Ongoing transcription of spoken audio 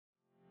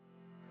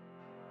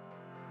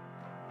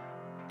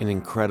an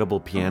incredible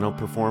piano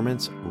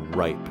performance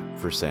ripe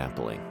for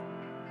sampling.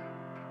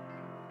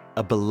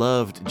 A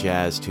beloved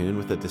jazz tune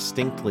with a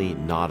distinctly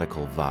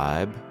nautical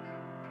vibe,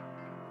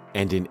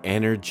 and an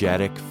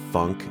energetic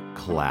funk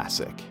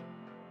classic.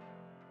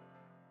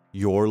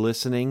 You're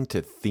listening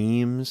to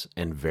Themes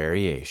and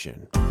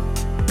Variation.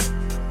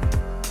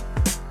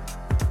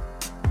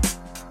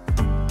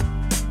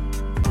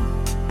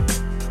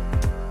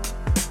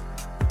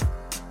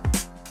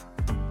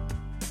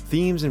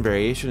 Themes and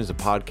Variation is a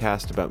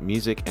podcast about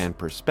music and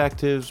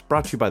perspectives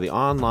brought to you by the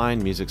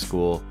online music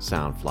school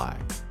Soundfly.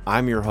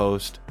 I'm your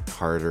host,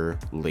 Carter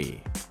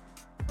Lee.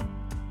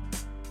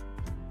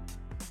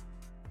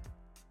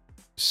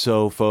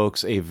 So,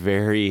 folks, a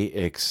very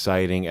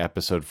exciting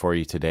episode for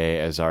you today,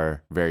 as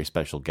our very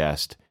special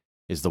guest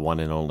is the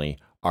one and only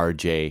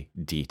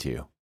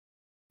RJ-D2.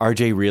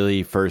 RJ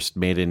really first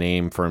made a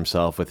name for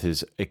himself with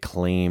his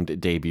acclaimed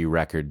debut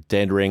record,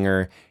 Dead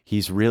Ringer.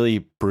 He's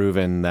really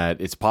proven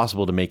that it's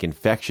possible to make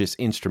infectious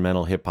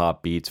instrumental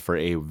hip-hop beats for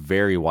a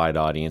very wide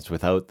audience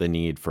without the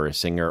need for a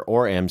singer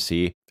or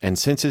MC. And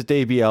since his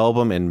debut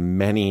album and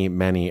many,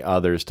 many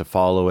others to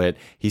follow it,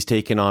 he's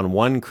taken on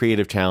one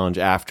creative challenge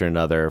after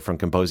another, from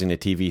composing the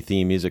TV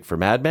theme music for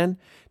Mad Men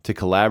to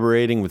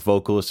collaborating with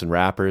vocalists and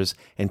rappers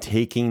and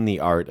taking the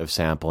art of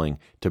sampling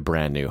to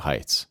brand new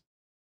heights.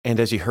 And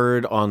as you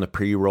heard on the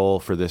pre-roll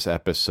for this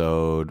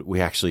episode,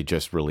 we actually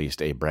just released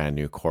a brand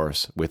new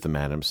course with the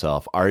man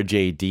himself,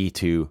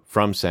 RJ-D2,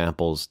 From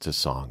Samples to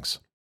Songs.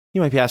 You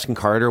might be asking,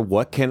 Carter,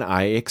 what can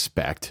I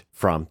expect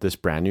from this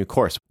brand new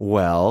course?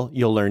 Well,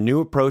 you'll learn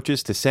new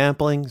approaches to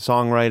sampling,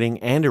 songwriting,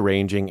 and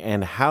arranging,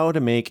 and how to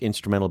make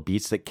instrumental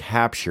beats that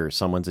capture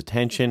someone's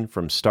attention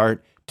from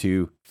start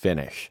to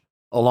finish.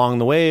 Along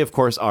the way, of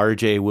course,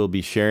 RJ will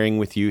be sharing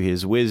with you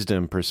his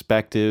wisdom,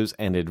 perspectives,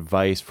 and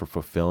advice for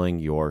fulfilling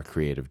your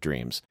creative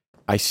dreams.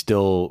 I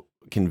still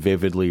can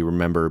vividly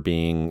remember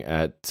being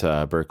at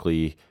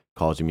Berklee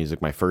College of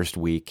Music my first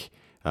week.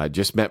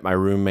 Just met my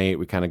roommate.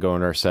 We kind of go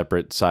in our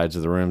separate sides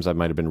of the rooms. I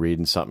might have been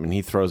reading something, and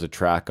he throws a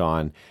track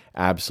on,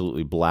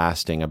 absolutely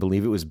blasting. I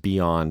believe it was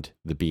Beyond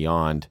the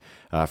Beyond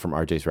from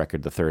RJ's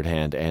record, The Third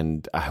Hand,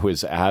 and I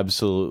was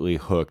absolutely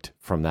hooked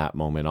from that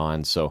moment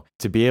on. So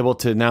to be able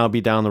to now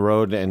be down the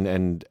road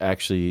and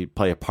actually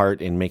play a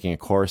part in making a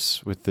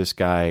course with this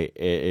guy,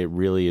 it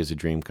really is a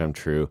dream come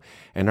true.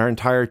 And our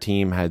entire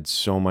team had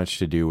so much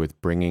to do with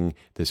bringing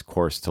this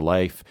course to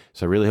life.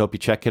 So I really hope you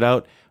check it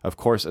out. Of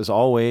course, as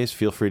always,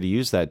 feel free to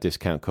use that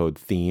discount code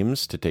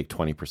THEMES to take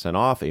 20%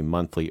 off a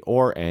monthly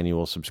or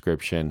annual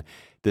subscription.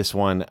 This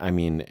one, I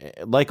mean,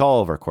 like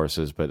all of our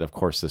courses, but of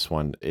course this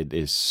one, it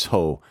is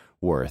so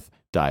worth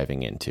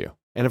diving into.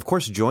 And of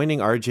course, joining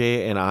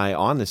RJ and I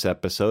on this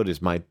episode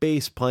is my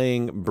bass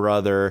playing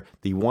brother,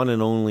 the one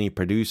and only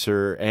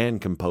producer and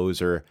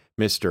composer,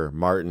 Mr.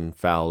 Martin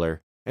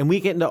Fowler. And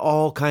we get into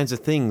all kinds of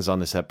things on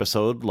this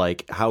episode,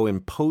 like how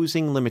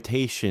imposing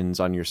limitations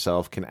on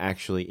yourself can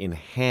actually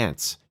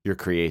enhance your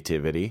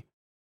creativity,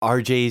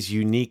 RJ's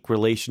unique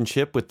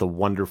relationship with the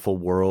wonderful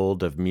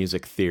world of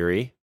music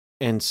theory,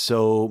 and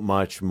so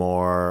much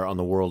more on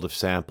the world of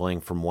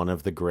sampling from one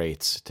of the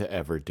greats to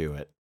ever do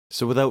it.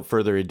 So without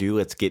further ado,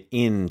 let's get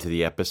into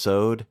the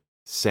episode.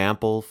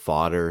 Sample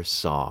Fodder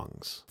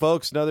Songs.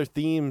 Folks, another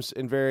Themes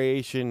and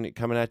Variation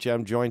coming at you.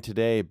 I'm joined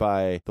today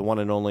by the one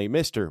and only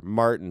Mr.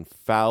 Martin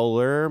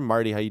Fowler.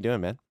 Marty, how you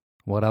doing, man?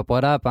 What up,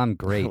 what up? I'm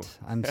great.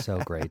 I'm so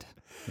great.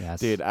 Yes.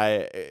 Dude,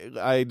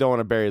 I don't want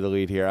to bury the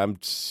lead here. I'm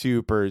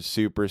super,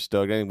 super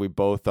stoked. I think we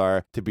both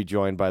are to be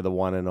joined by the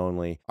one and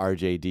only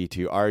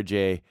RJ-D2.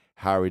 RJ,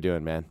 how are we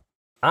doing, man?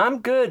 I'm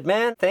good,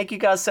 man. Thank you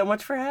guys so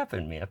much for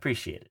having me. I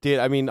appreciate it. Dude,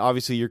 I mean,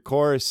 obviously your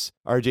course,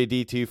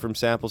 RJ-D2 From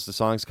Samples to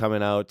Songs,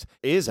 coming out,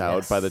 is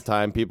out by the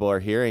time people are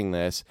hearing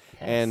this.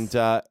 Yes. And,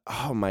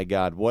 oh my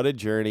God, what a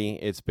journey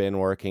it's been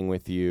working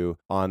with you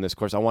on this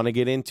course. I want to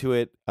get into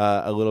it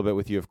a little bit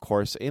with you, of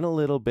course, in a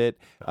little bit.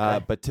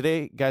 Okay. But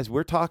today, guys,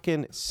 we're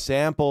talking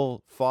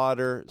sample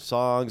fodder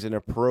songs, an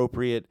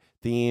appropriate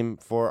theme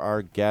for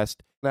our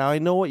guest. Now, I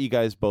know what you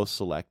guys both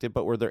selected,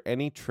 but were there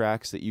any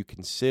tracks that you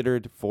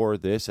considered for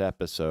this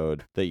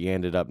episode that you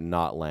ended up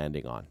not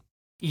landing on?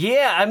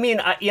 Yeah, I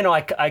mean,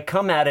 I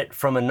come at it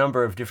from a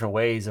number of different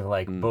ways of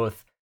like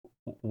both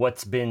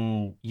what's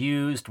been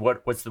used,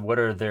 what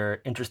are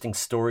their interesting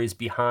stories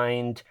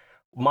behind.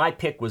 My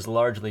pick was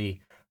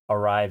largely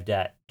arrived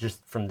at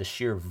just from the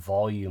sheer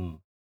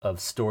volume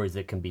of stories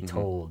that can be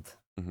told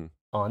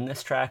on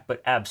this track,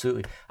 but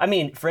absolutely. I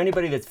mean, for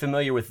anybody that's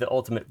familiar with the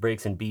Ultimate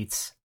Breaks and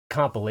Beats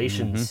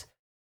compilations,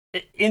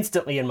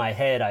 instantly in my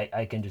head,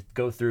 I can just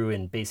go through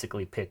and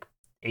basically pick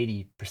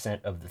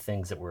 80% of the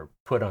things that were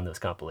put on those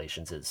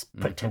compilations as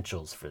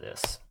potentials for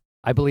this.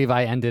 I believe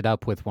I ended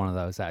up with one of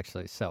those,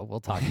 actually, so we'll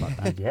talk about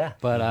that. Yeah.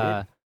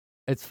 But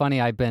it's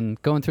funny, I've been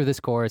going through this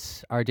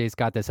course. RJ's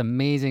got this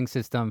amazing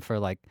system for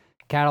like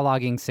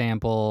cataloging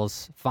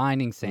samples,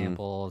 finding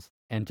samples,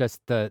 and just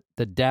the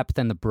depth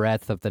and the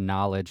breadth of the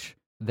knowledge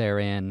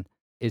therein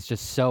is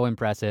just so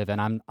impressive.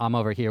 And I'm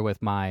over here with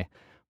my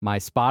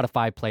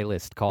Spotify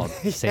playlist called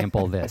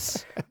Sample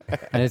This.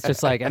 And it's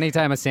just like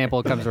anytime a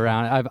sample comes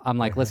around, I'm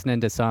like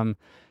listening to some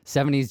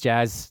 70s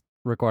jazz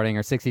recording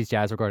or 60s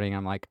jazz recording.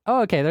 I'm like,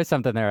 oh, okay, there's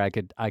something there I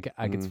could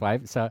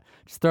swipe. So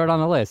just throw it on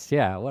the list.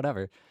 Yeah,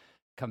 whatever.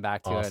 Come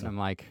back to it, and I'm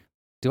like,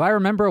 do I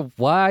remember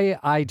why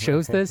I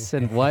chose this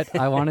and what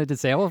I wanted to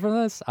sample from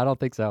this? I don't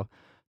think so.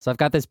 So I've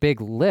got this big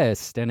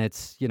list, and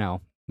it's,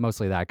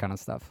 mostly that kind of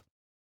stuff.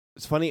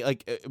 It's funny,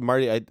 like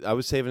Marty, I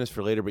was saving this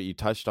for later, but you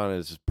touched on it.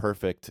 This is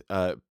perfect.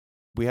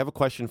 We have a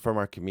question from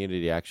our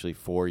community actually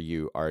for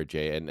you,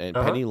 RJ, and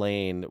Penny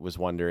Lane was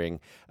wondering,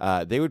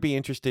 they would be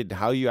interested in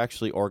how you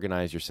actually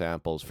organize your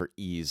samples for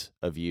ease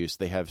of use.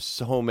 They have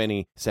so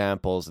many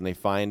samples, and they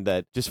find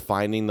that just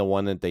finding the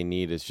one that they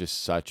need is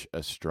just such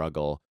a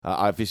struggle.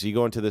 Obviously, you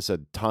go into this a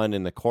ton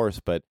in the course,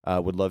 but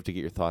would love to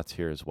get your thoughts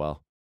here as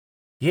well.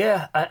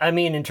 Yeah, I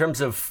mean, in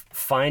terms of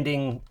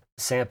finding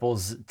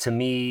samples, to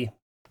me,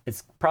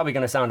 it's probably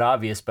going to sound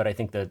obvious, but I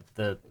think that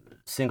the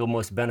single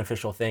most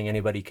beneficial thing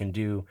anybody can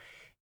do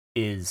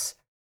is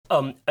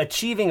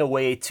achieving a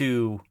way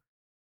to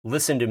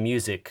listen to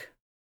music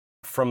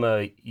from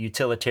a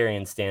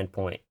utilitarian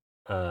standpoint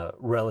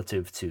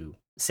relative to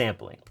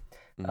sampling.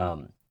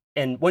 Mm-hmm.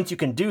 And once you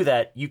can do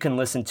that, you can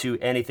listen to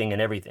anything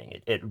and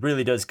everything. It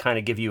really does kind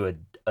of give you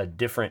a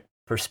different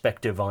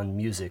perspective on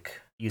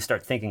music. You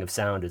start thinking of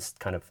sound as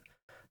kind of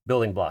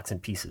building blocks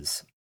and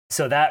pieces.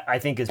 So that, I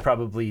think, is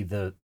probably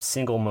the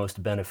single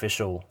most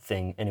beneficial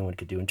thing anyone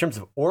could do. In terms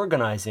of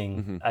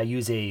organizing, I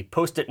use a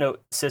Post-it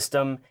note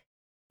system.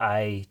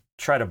 I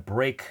try to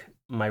break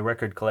my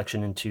record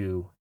collection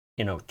into,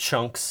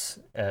 chunks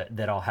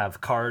that I'll have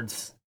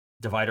cards,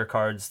 divider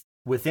cards.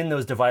 Within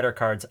those divider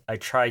cards, I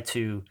try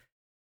to,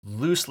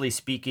 loosely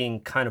speaking,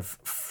 kind of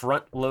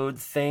front load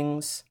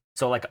things.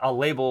 So like I'll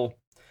label,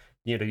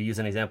 to use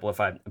an example,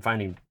 if I'm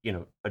finding,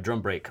 a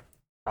drum break,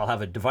 I'll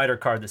have a divider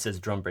card that says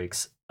drum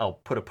breaks. I'll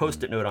put a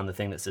Post-it note on the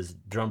thing that says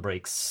drum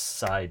breaks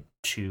side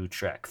 2,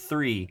 track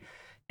 3.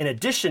 In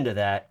addition to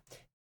that,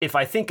 if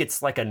I think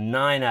it's like a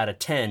 9 out of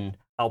 10,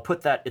 I'll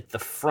put that at the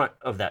front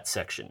of that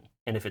section.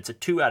 And if it's a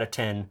 2 out of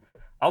 10,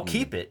 I'll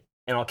keep it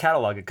and I'll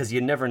catalog it, because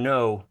you never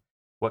know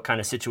what kind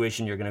of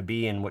situation you're going to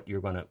be in,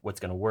 what's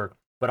going to work.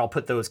 But I'll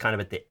put those kind of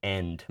at the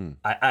end.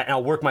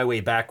 I'll work my way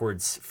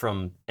backwards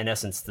from, in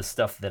essence, the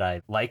stuff that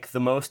I like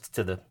the most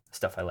to the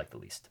stuff I like the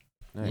least.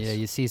 Nice. Yeah,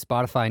 you see,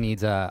 Spotify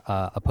needs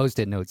a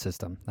Post-it note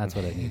system. That's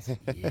what it needs.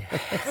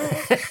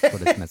 That's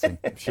what it's missing.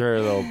 I'm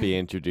sure they'll be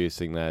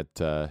introducing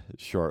that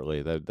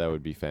shortly. That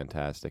would be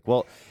fantastic.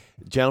 Well,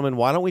 gentlemen,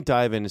 why don't we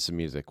dive into some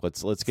music?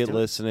 Let's get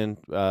listening.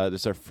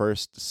 This is our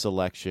first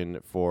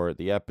selection for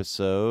the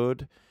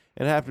episode.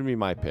 It happened to be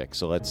my pick,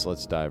 so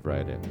let's dive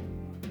right in.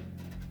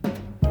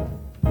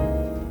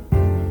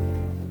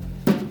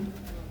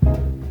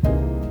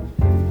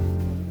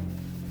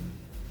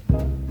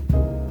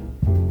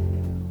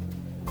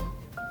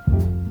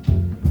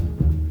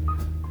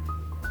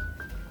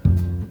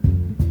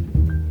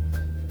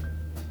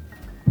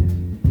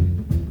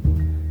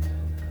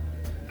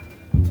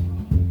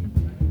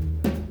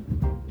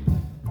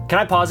 Can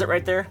I pause it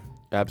right there?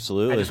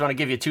 Absolutely. I just want to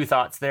give you 2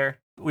 thoughts there.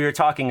 We were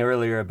talking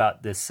earlier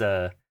about this,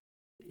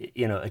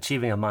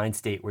 achieving a mind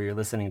state where you're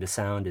listening to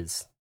sound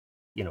is,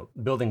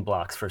 building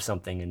blocks for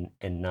something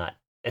and not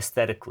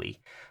aesthetically.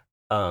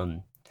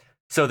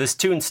 So this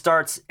tune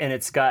starts and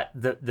it's got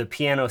the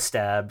piano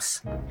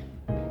stabs.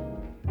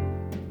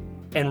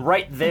 And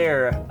right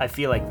there, I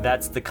feel like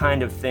that's the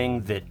kind of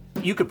thing that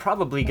you could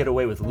probably get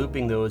away with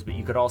looping those, but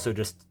you could also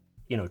just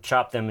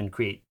chop them and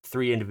create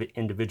 3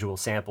 individual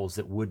samples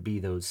that would be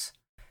those,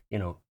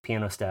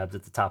 piano stabs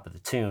at the top of the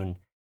tune.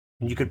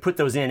 And you could put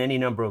those in any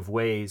number of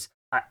ways.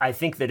 I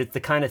think that it's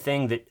the kind of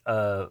thing that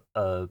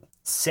a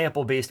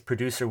sample-based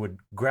producer would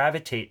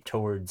gravitate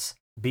towards,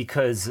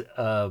 because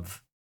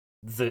of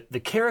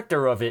the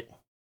character of it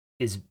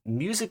is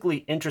musically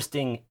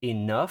interesting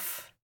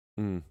enough,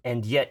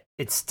 and yet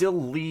it still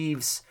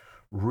leaves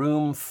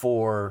room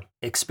for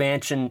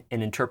expansion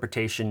and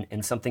interpretation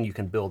and something you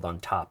can build on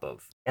top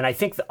of. And I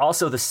think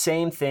also the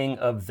same thing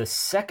of the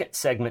second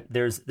segment,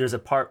 there's a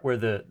part where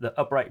the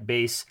upright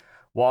bass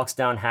walks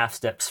down half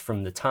steps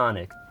from the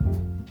tonic.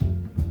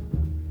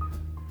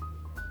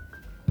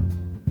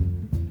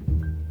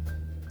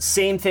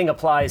 Same thing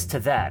applies to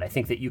that. I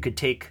think that you could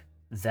take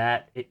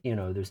that,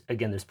 there's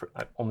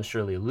almost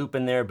surely a loop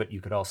in there, but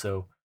you could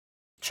also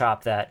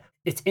chop that.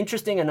 It's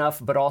interesting enough,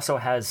 but also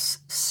has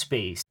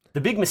space.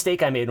 The big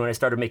mistake I made when I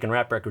started making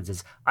rap records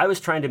is I was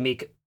trying to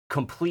make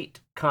complete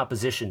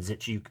compositions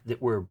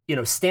that were,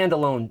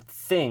 standalone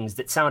things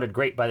that sounded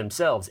great by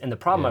themselves. And the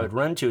problem I would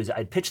run to is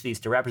I'd pitch these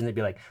to rappers and they'd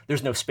be like,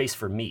 "There's no space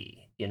for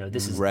me.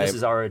 This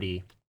is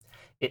already."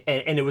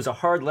 And it was a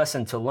hard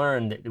lesson to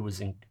learn that it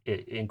was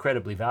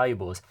incredibly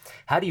valuable. Is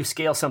how do you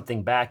scale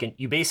something back? And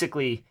you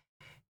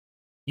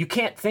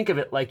can't think of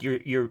it like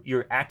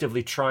you're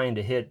actively trying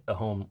to hit a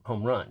home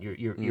run.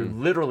 You're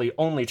literally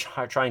only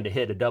trying to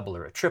hit a double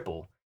or a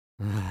triple,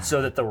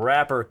 so that the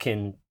rapper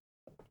can,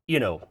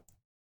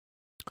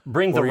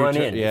 bring the Or you're run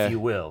tr- in, yeah. if you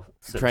will.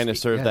 So Trying to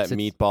speak. serve Yeah, that it's-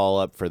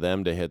 meatball up for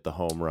them to hit the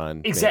home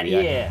run. Exactly.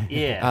 maybe.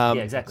 Yeah,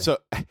 exactly. So,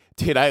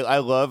 dude, I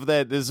love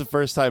that this is the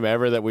first time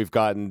ever that we've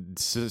gotten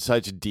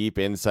such deep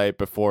insight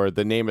before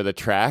the name of the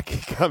track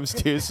comes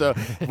to. So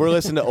we're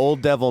listening to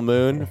Old Devil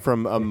Moon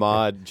from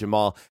Ahmad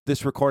Jamal.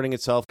 This recording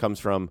itself comes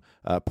from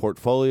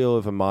Portfolio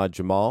of Ahmad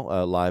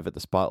Jamal, live at the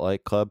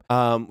Spotlight Club.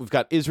 We've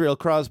got Israel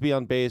Crosby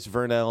on bass,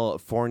 Vernel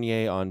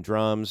Fournier on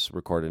drums,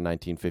 recorded in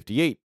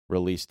 1958.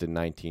 Released in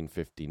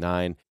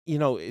 1959. You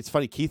know, it's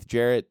funny, Keith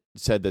Jarrett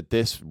said that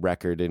this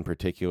record in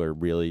particular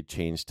really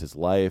changed his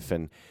life,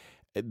 and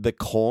the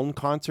Colne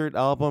concert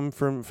album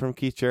from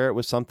Keith Jarrett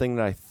was something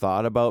that I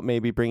thought about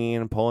maybe bringing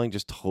in and pulling,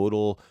 just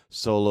total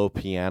solo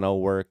piano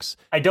works.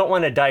 I don't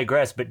want to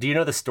digress, but do you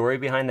know the story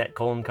behind that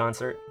Colne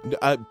concert?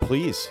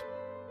 Please.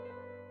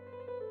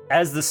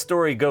 As the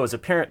story goes,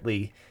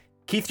 apparently,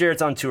 Keith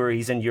Jarrett's on tour.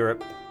 He's in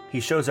Europe. He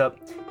shows up,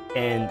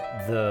 and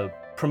the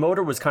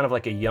promoter was kind of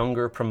like a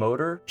younger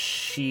promoter.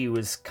 She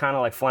was kind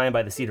of like flying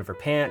by the seat of her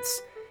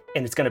pants,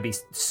 and it's going to be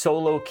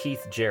solo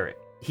Keith Jarrett.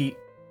 He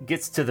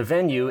gets to the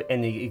venue,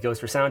 and he goes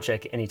for sound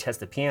check, and he tests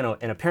the piano,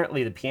 and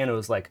apparently the piano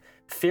is like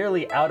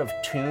fairly out of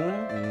tune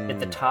at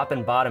the top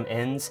and bottom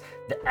ends.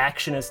 The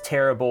action is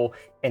terrible,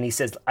 and he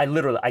says, I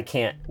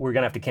can't. We're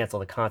going to have to cancel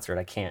the concert.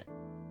 I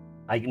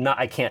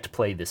can't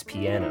play this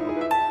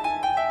piano.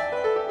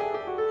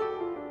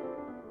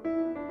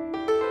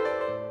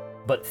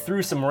 But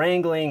through some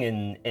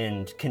wrangling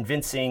and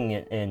convincing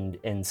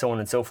and so on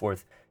and so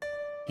forth,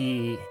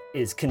 he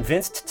is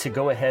convinced to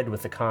go ahead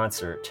with the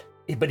concert.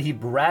 But he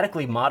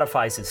radically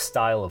modifies his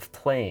style of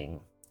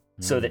playing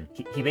so that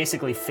he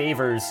basically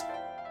favors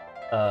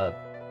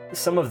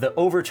some of the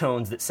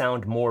overtones that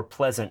sound more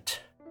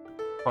pleasant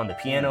on the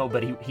piano,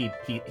 but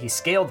he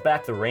scaled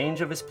back the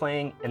range of his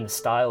playing and the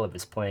style of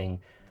his playing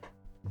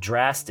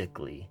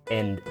drastically.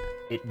 And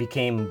it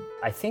became,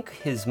 I think,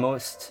 his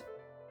most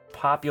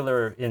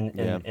popular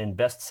and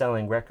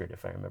best-selling record,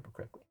 if I remember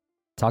correctly.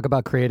 Talk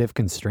about creative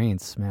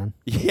constraints, man.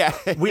 Yeah.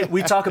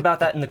 we talk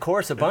about that in the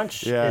course a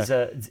bunch. Yeah. As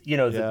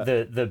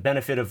the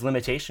benefit of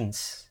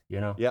limitations.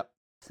 Yep.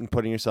 And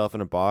putting yourself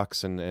in a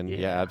box and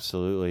yeah,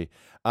 absolutely.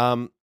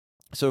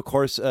 So of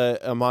course,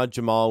 Ahmad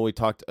Jamal, we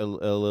talked a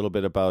little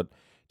bit about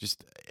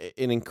just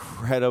an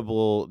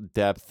incredible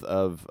depth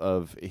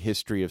of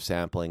history of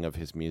sampling of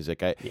his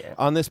music.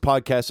 On this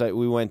podcast,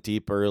 we went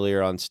deep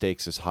earlier on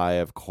Stakes is High,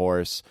 of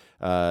course,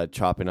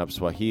 chopping up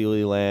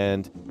Swahili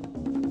land.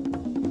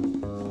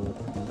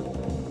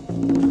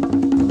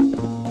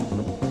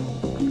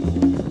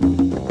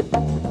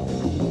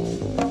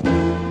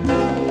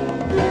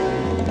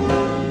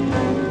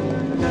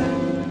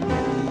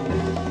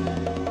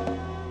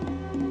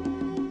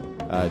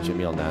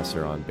 Jamil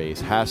Nasser on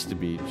bass has to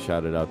be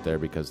shouted out there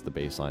because the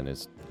bass line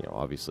is,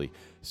 obviously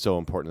so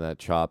important to that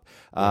chop.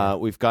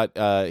 We've got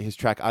his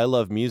track I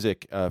Love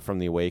Music from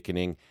The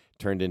Awakening,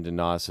 turned into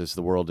Nas's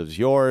The World Is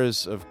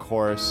Yours, of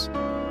course.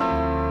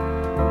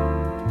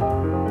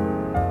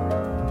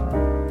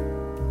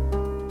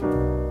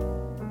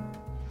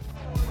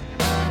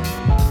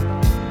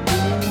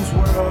 Whose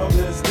world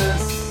is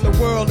this? The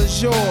world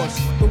is yours.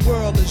 The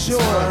world is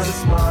yours.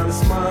 It's mine,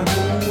 it's mine, it's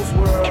mine. Whose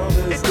world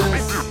is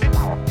this?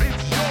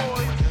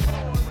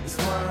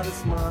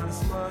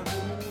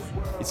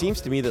 It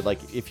seems to me that,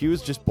 if he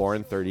was just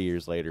born 30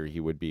 years later,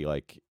 he would be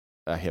like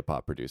a hip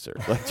hop producer.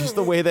 Just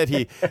the way that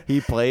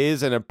he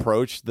plays and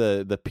approached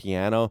the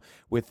piano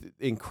with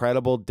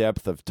incredible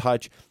depth of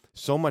touch,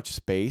 so much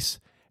space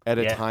at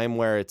a time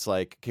where it's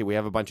like, okay, we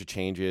have a bunch of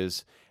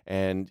changes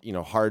and,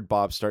 hard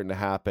bop's starting to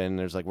happen.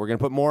 There's we're going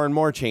to put more and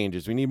more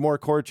changes. We need more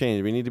chord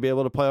changes. We need to be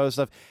able to play all this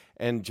stuff.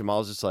 And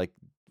Jamal's just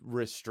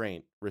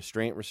restraint,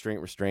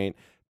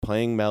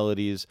 playing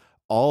melodies.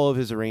 All of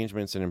his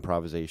arrangements and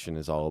improvisation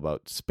is all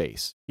about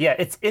space. Yeah,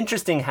 it's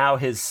interesting how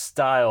his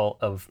style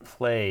of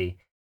play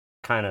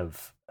kind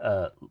of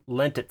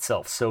lent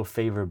itself so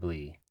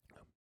favorably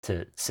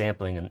to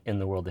sampling in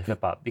the world of hip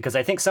hop, because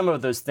I think some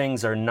of those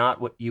things are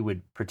not what you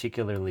would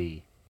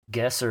particularly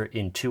guess or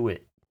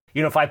intuit.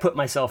 If I put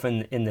myself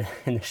in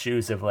the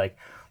shoes of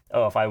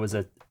if I was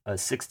a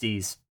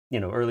 60s,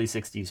 early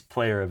 60s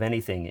player of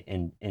anything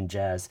in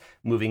jazz,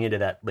 moving into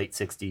that late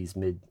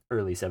 60s,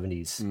 early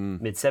 70s,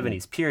 mid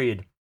 70s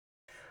period,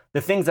 the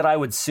things that I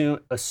would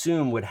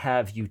assume would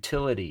have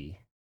utility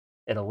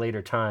at a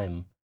later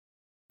time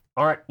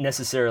aren't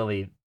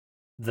necessarily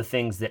the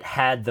things that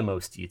had the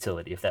most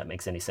utility, if that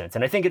makes any sense.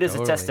 And I think it is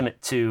a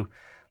testament to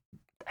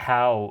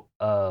how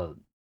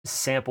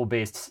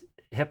sample-based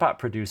hip-hop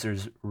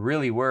producers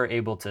really were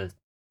able to,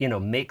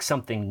 make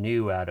something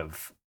new out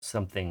of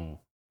something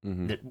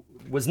that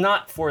was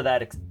not for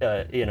that,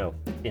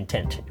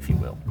 intent, if you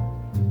will.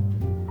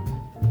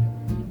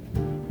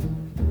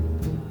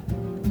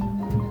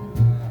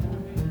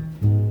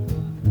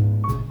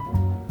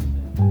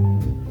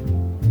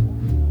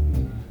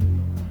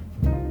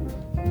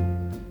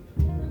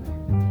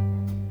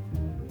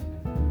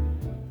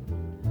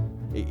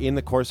 In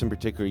the course in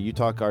particular, you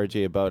talk,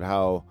 RJ, about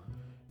how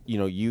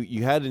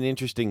you had an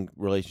interesting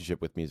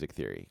relationship with music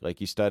theory.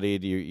 Like you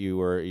studied, you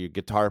were a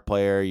guitar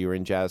player, you were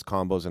in jazz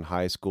combos in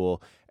high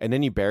school, and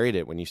then you buried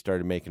it when you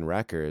started making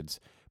records.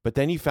 But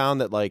then you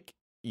found that like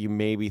you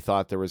maybe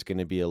thought there was going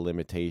to be a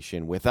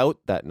limitation without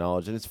that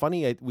knowledge. And it's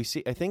funny,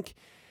 I think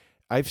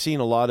I've seen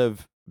a lot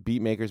of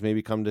beat makers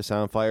maybe come to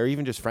Soundfly, or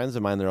even just friends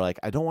of mine. They're like,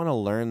 I don't want to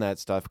learn that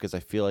stuff because I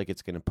feel like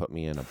it's going to put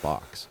me in a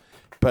box.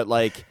 But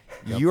like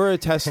you're a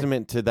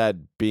testament to that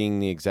being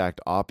the exact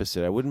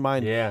opposite. I wouldn't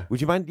mind. Yeah.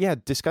 Would you mind? Yeah,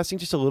 discussing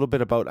just a little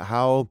bit about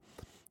how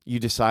you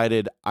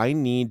decided I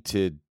need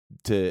to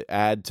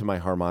add to my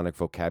harmonic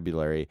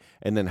vocabulary,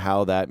 and then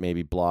how that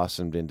maybe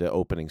blossomed into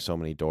opening so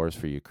many doors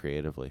for you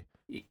creatively.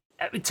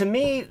 To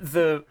me,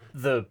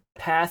 the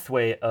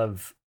pathway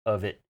of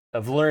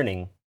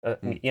learning,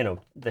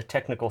 the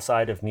technical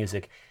side of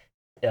music,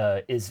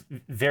 is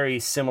very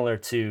similar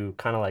to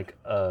kind of like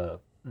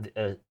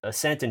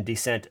ascent and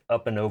descent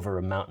up and over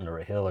a mountain or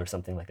a hill or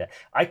something like that.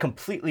 I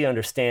completely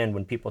understand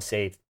when people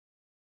say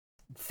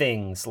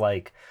things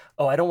like,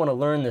 "Oh, I don't want to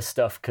learn this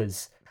stuff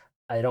because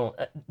I don't.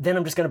 Then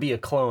I'm just going to be a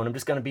clone. I'm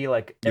just going to be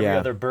like every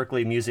other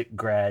Berklee music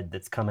grad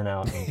that's coming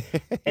out."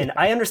 And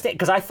I understand,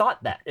 because I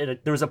thought that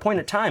there was a point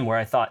in time where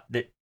I thought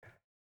that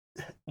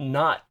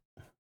not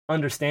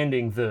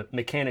understanding the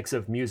mechanics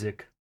of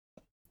music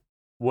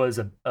was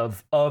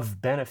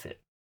of benefit.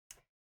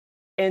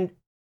 And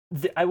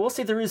I will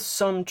say there is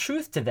some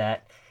truth to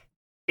that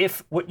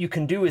if what you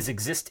can do is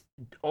exist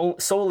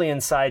solely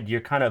inside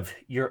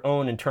your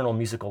own internal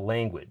musical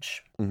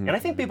language. Mm-hmm. And I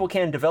think people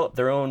can develop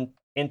their own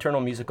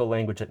internal musical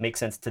language that makes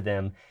sense to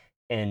them,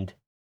 and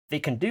they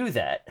can do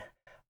that.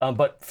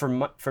 But for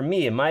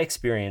me, in my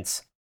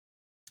experience,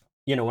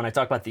 when I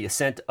talk about the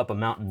ascent up a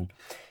mountain,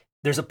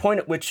 there's a point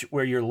at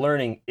where you're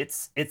learning it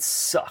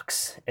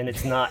sucks and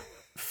it's not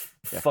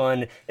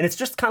fun, and it's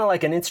just kind of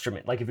like an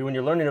instrument. Like when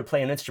you're learning to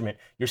play an instrument,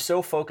 you're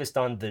so focused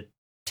on the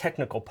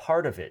technical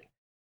part of it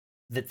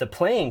that the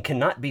playing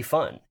cannot be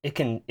fun. It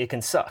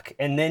can suck,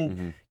 and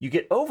then you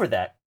get over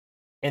that.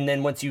 And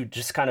then once you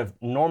just kind of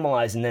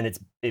normalize, and then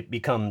it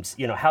becomes,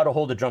 how to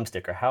hold a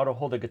drumstick, or how to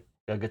hold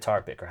a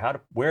guitar pick,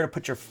 or where to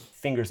put your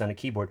fingers on a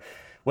keyboard.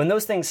 When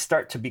those things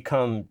start to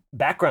become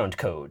background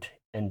code,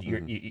 and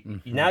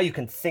now you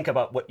can think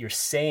about what you're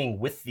saying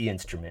with the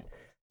instrument,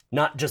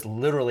 not just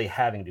literally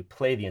having to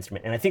play the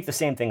instrument. And I think the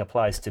same thing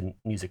applies to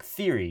music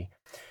theory,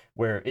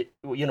 where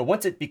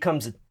once it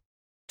becomes a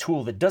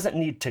tool that doesn't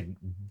need to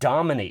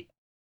dominate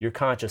your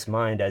conscious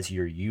mind as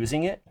you're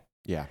using it.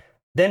 Yeah.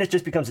 Then it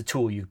just becomes a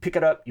tool. You pick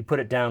it up, you put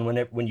it down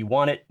when you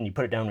want it, and you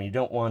put it down when you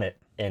don't want it.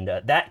 And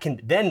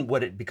then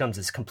what it becomes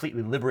is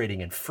completely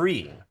liberating and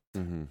freeing.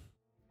 Mm-hmm.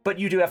 But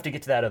you do have to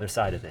get to that other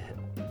side of the hill.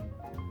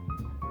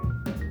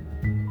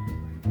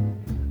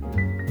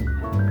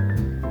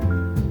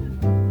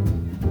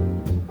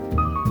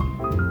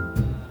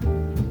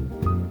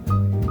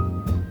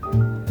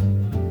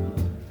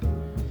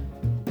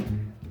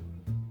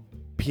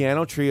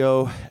 Piano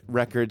trio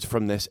records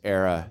from this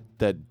era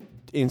that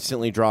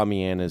instantly draw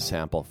me in as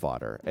sample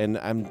fodder, and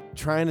I'm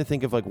trying to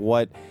think of like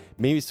what,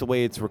 maybe it's the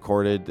way it's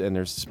recorded and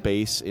there's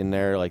space in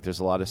there, like there's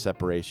a lot of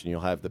separation.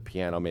 You'll have the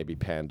piano maybe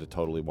panned to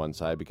totally one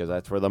side because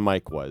that's where the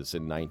mic was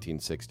in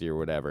 1960 or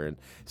whatever, and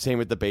same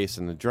with the bass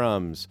and the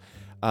drums.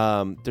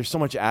 There's so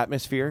much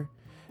atmosphere.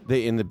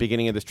 In the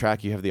beginning of this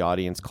track, you have the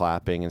audience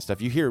clapping and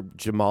stuff. You hear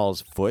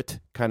Jamal's foot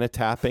kind of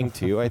tapping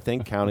too, I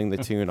think, counting the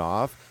tune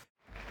off.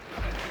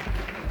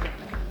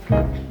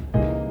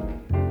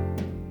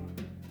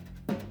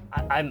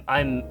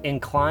 I'm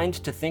inclined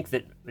to think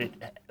that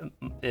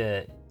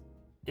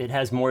it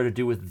has more to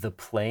do with the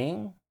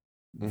playing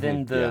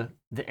than the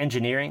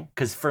engineering.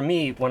 Because for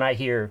me, when I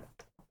hear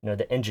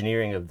the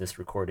engineering of this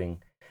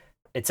recording,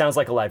 it sounds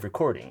like a live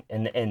recording,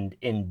 and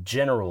in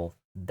general,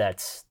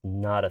 that's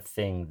not a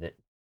thing that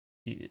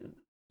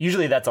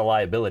usually that's a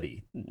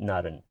liability,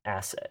 not an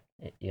asset.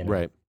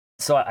 Right.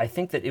 So I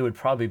think that it would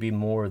probably be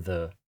more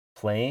the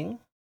playing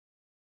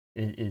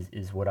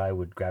is what I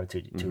would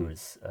gravitate to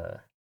as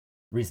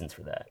reasons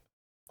for that.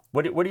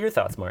 What are your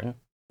thoughts, Martin?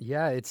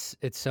 Yeah, it's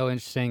so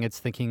interesting. It's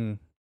thinking.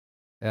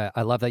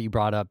 I love that you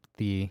brought up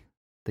the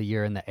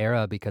year and the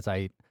era, because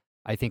I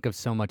think of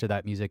so much of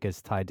that music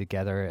as tied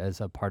together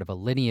as a part of a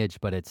lineage,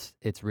 but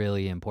it's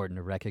really important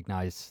to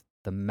recognize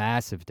the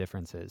massive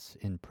differences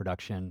in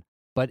production.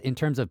 But in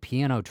terms of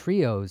piano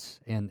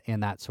trios and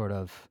that sort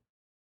of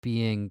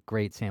being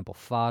great sample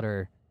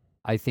fodder,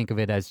 I think of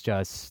it as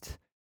just,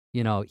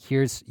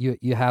 here's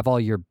you have all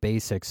your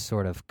basics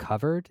sort of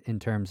covered in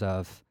terms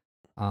of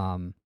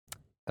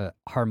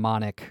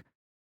harmonic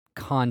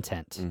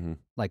content. Mm-hmm.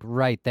 Like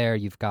right there,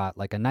 you've got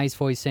like a nice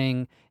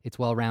voicing. It's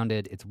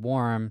well-rounded. It's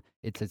warm.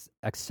 It's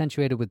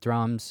accentuated with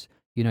drums.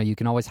 You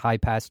can always high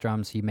pass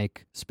drums. So you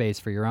make space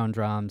for your own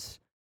drums,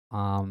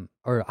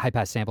 or high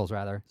pass samples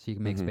rather. So you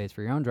can make space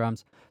for your own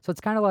drums. So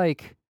it's kind of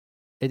like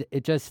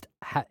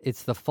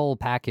it's the full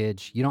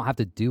package. You don't have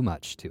to do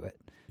much to it.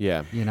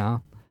 Yeah. Yeah.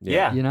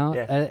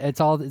 It's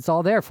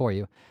all there for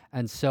you.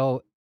 And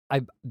so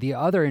the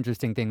other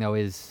interesting thing though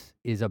is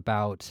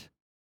about,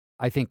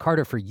 I think,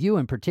 Carter, for you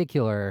in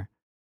particular,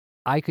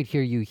 I could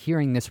hear you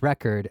hearing this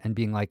record and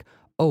being like,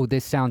 oh,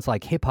 this sounds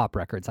like hip hop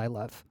records I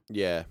love.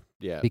 Yeah.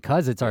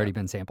 Because it's already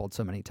been sampled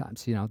so many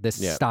times,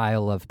 this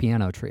style of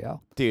piano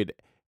trio. Dude,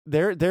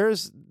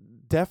 there's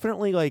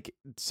definitely like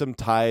some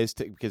ties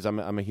to, because I'm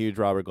a huge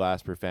Robert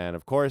Glasper fan,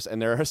 of course,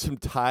 and there are some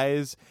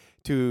ties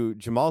to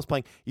Jamal's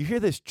playing. You hear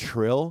this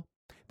trill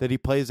that he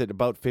plays at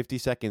about 50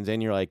 seconds in,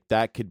 you're like,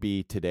 that could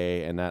be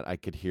today, and that I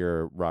could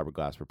hear Robert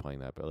Glasper playing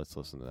that, but let's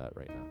listen to that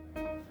right now.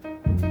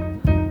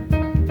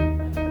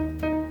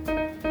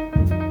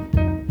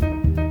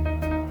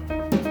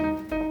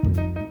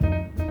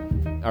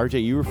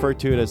 RJ, you refer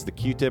to it as the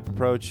Q-tip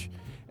approach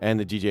and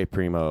the DJ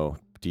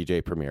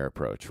Premier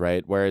approach,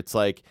 right? Where it's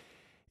like,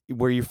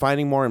 where you're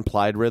finding more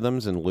implied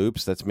rhythms and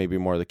loops, that's maybe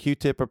more the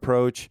Q-tip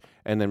approach.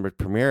 And then with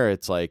Premier,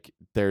 it's like,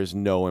 there's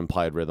no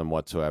implied rhythm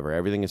whatsoever.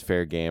 Everything is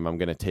fair game. I'm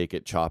going to take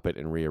it, chop it,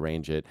 and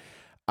rearrange it.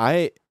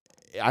 I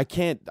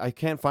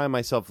can't find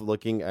myself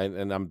looking,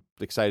 and I'm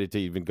excited to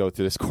even go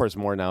through this course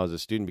more now as a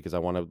student, because I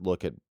want to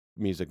look at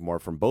music more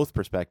from both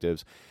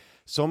perspectives.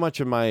 So much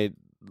of my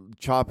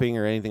chopping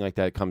or anything like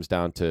that comes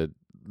down to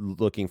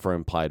looking for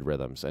implied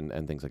rhythms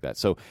and things like that.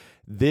 So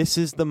this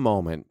is the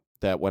moment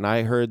that when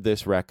I heard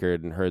this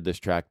record and heard this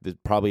track,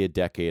 probably a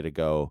decade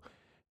ago,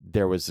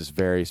 there was this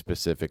very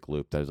specific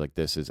loop that was like,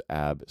 this is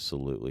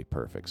absolutely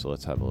perfect. So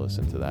let's have a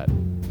listen to that.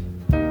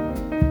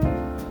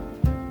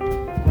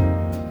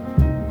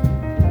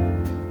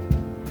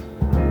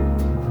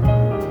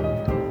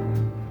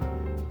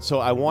 So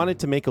I wanted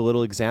to make a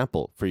little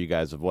example for you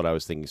guys of what I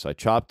was thinking. So I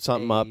chopped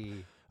something up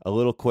a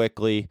little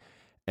quickly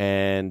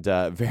and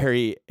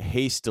very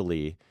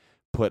hastily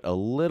put a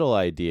little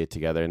idea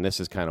together, and this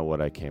is kind of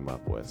what I came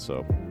up with.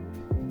 So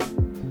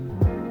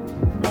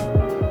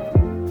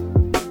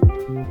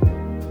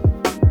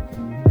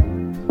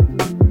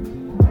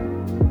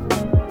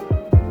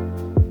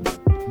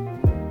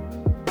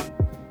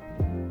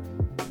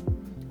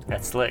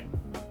That's slick.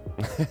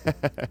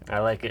 I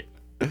like it.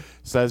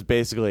 So that's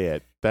basically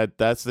it.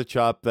 That's the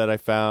chop that I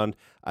found.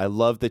 I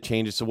love the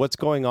changes. So what's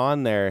going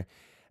on there,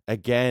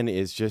 again,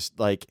 is just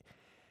like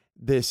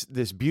this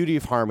beauty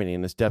of harmony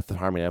and this depth of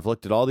harmony. I've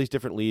looked at all these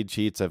different lead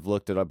sheets. I've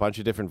looked at a bunch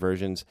of different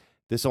versions.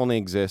 This only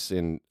exists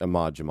in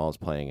Ahmad Jamal's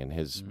playing in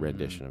his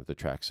rendition of the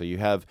track. So you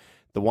have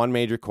the one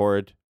major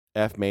chord,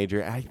 F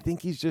major. I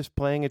think he's just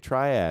playing a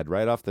triad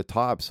right off the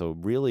top. So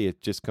really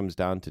it just comes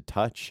down to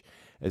touch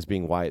as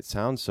being why it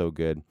sounds so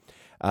good.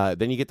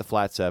 Then you get the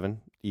flat 7,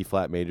 E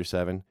flat major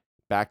 7,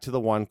 back to the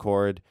 1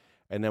 chord,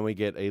 and then we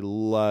get a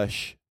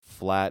lush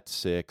flat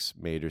 6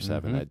 major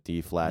 7, that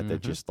D flat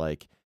that just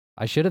like...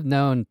 I should have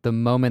known the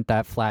moment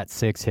that flat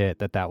 6 hit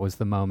that was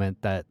the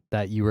moment that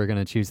you were going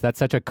to choose. That's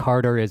such a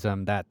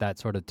Carterism, that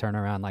sort of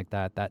turnaround like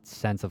that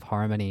sense of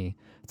harmony.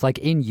 It's like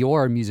in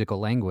your musical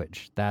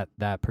language, that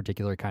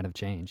particular kind of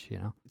change,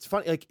 It's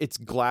funny, like it's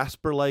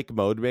Glasper-like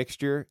mode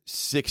mixture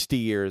 60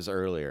 years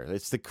earlier.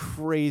 It's the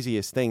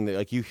craziest thing that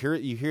like you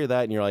hear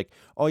that and you're like,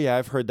 oh yeah,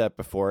 I've heard that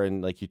before.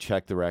 And like you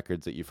check the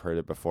records that you've heard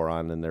it before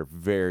on, and they're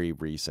very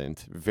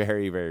recent,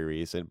 very, very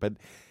recent. But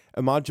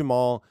Ahmad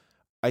Jamal,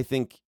 I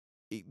think,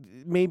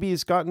 maybe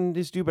has gotten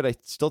his due, but I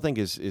still think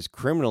is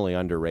criminally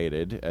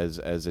underrated as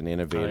an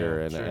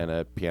innovator and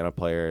a piano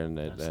player and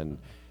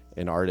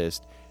an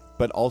artist,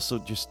 but also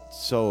just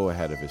so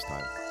ahead of his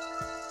time.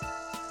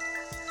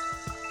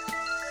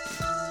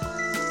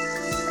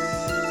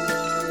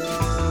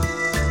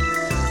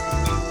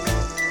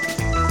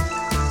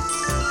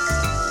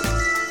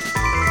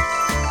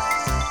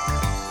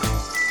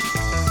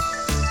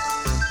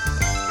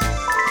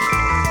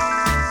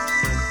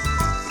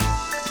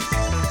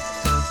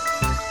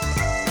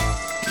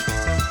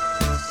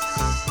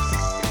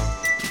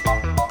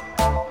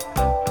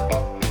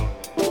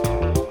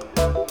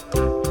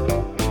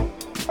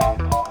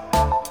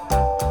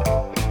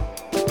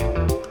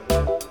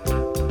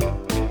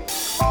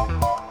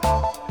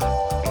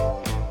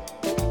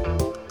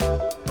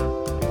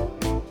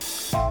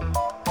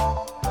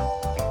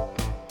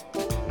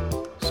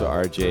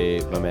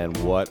 RJ, my man,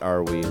 what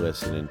are we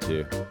listening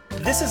to?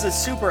 This is a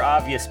super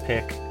obvious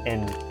pick,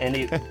 and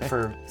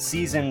for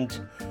seasoned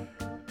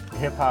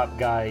hip hop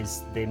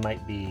guys, they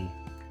might be,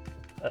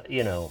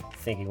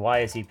 thinking, why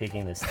is he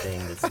picking this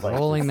thing that's like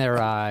rolling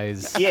their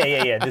eyes?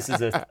 Yeah. This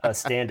is a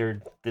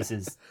standard. This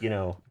is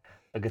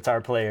a guitar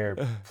player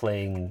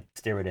playing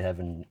 "Stairway to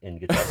Heaven" in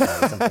Guitar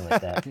Style or something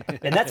like that,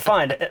 and that's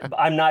fine.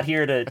 I'm not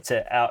here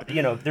to out.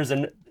 There's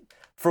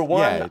For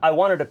one, I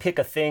wanted to pick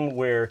a thing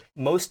where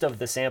most of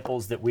the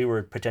samples that we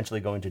were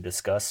potentially going to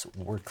discuss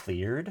were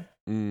cleared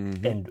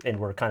and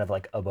were kind of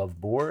like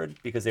above board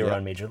because they were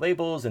on major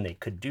labels and they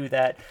could do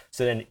that.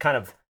 So then it kind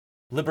of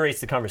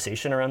liberates the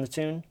conversation around the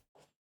tune.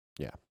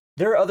 Yeah.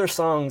 There are other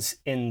songs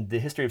in the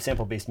history of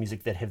sample-based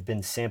music that have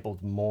been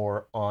sampled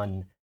more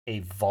on a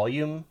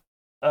volume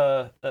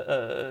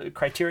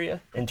criteria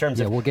in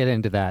terms of we'll get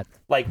into that.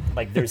 Like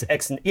there's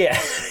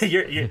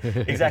you're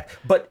exactly.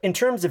 But in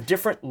terms of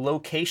different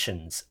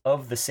locations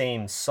of the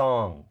same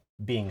song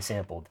being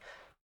sampled,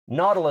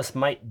 Nautilus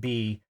might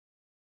be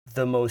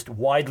the most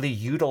widely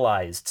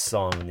utilized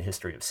song in the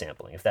history of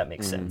sampling, if that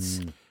makes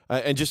sense.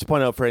 And just to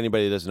point out for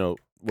anybody that doesn't know,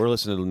 we're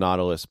listening to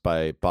Nautilus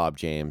by Bob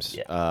James.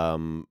 Yeah.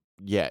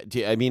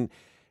 I mean,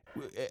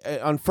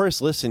 on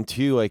first listen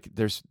too, like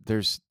there's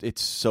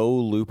it's so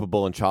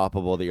loopable and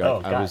choppable that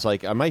I was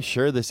like, am I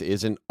sure this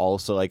isn't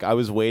also like, I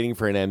was waiting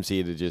for an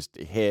MC to just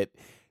hit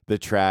the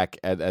track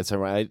at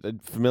some. I'm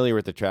familiar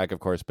with the track, of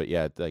course, but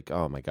yeah, like,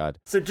 oh my God.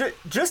 So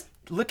just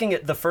looking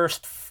at the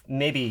first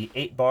maybe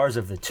 8 bars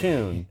of the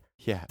tune,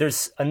 yeah,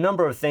 there's a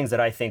number of things that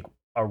I think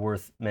are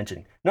worth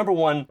mentioning. Number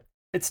one,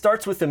 it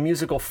starts with a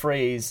musical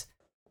phrase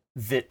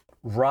that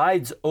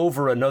rides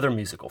over another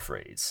musical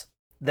phrase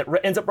that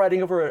ends up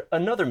riding over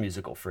another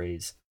musical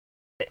phrase.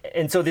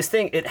 And so this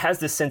thing, it has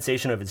this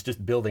sensation of it's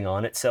just building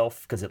on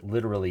itself, because it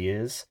literally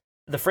is.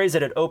 The phrase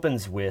that it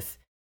opens with,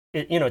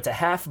 it's a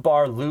half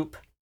bar loop.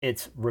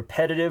 It's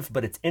repetitive,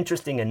 but it's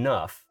interesting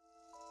enough.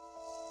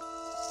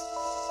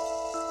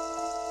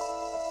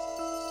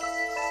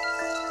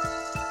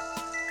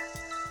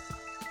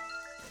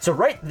 So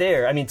right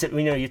there, I mean,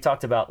 you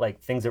talked about like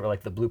things that were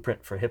like the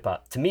blueprint for hip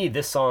hop. To me,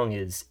 this song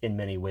is in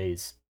many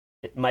ways,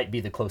 it might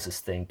be the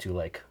closest thing to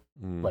like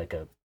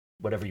a,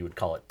 whatever you would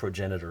call it,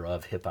 progenitor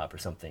of hip hop or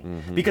something.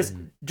 Mm-hmm. Because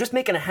just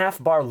making a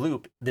half bar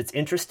loop that's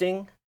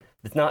interesting,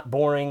 that's not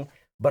boring,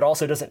 but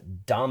also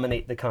doesn't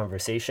dominate the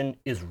conversation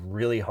is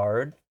really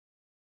hard.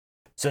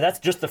 So that's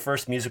just the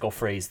first musical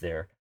phrase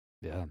there.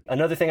 Yeah.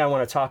 Another thing I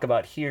want to talk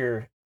about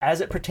here, as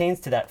it pertains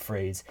to that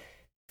phrase,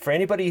 for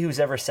anybody who's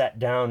ever sat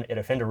down at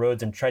a Fender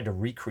Rhodes and tried to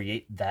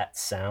recreate that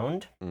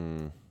sound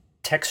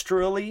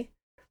texturally,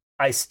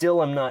 I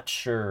still am not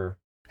sure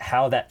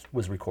how that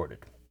was recorded.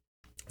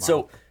 Wow.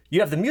 So you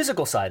have the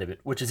musical side of it,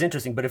 which is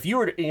interesting. But if you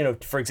were to,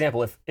 for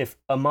example, if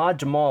Ahmad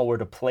Jamal were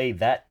to play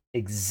that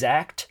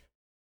exact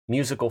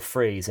musical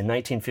phrase in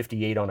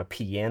 1958 on a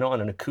piano, on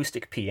an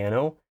acoustic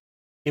piano,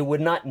 it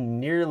would not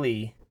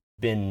nearly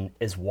been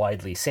as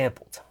widely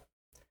sampled.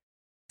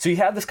 So you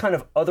have this kind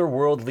of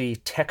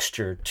otherworldly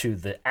texture to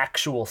the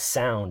actual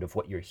sound of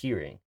what you're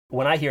hearing.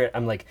 When I hear it,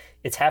 I'm like,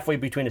 it's halfway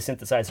between a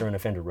synthesizer and a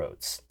Fender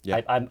Rhodes.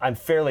 Yep. I'm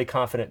fairly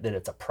confident that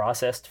it's a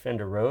processed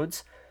Fender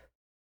Rhodes,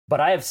 but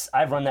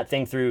I've run that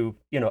thing through,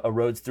 a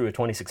Rhodes through a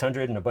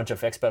 2600 and a bunch of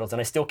effects pedals, and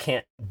I still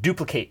can't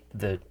duplicate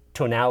the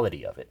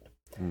tonality of it.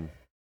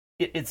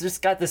 It's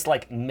just got this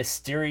like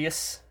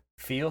mysterious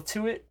feel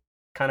to it.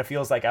 Kind of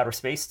feels like outer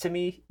space to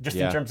me, just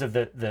in terms of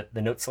the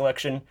note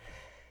selection.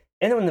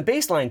 And then when the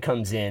bass line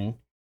comes in,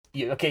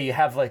 you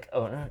have like,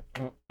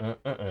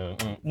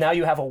 now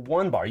you have a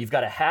 1 bar. You've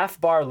got a half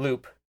bar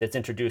loop that's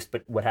introduced,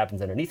 but what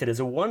happens underneath it is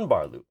a 1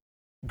 bar loop.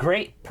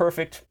 Great,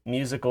 perfect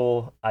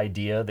musical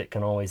idea that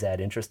can always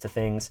add interest to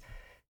things.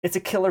 It's a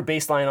killer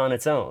bass line on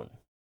its own.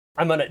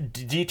 I'm going to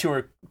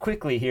detour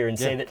quickly here and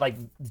say that like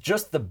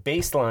just the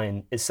bass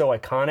line is so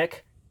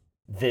iconic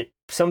that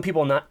some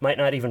people might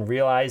not even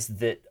realize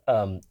that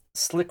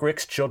Slick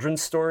Rick's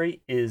children's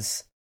story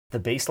is the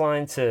bass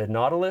line to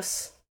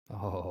Nautilus.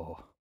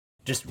 Oh.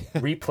 Just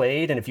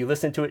replayed, and if you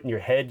listen to it in your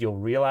head, you'll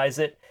realize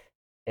it.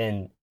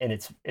 And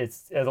it's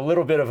a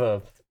little bit of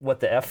a what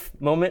the F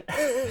moment.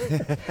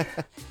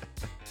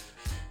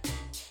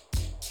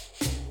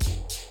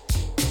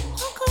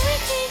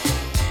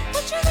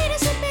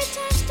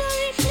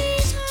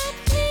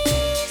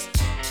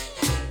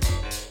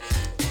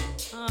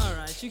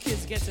 You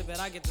kids get to bed,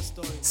 I get the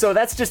story. So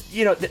that's just,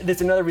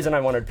 that's another reason I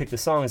wanted to pick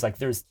this song is like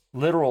there's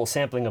literal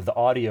sampling of the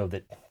audio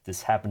that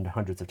this happened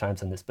hundreds of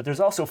times on this, but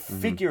there's also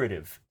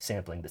figurative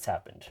sampling that's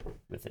happened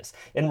with this.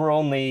 And we're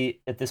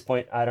only, at this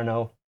point, I don't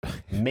know,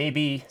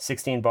 maybe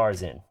 16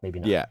 bars in, maybe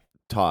not. Yeah,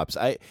 tops.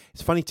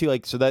 It's funny too,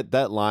 like, so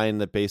that line,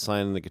 the bass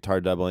line and the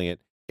guitar doubling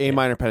it, A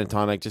minor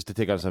pentatonic, just to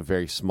take on some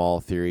very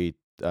small theory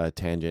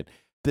tangent.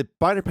 The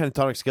minor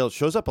pentatonic scale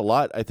shows up a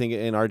lot, I think,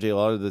 in RJ, a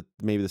lot of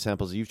maybe the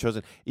samples that you've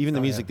chosen, even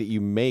the music that you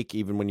make,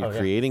 even when you're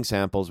creating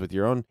samples with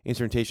your own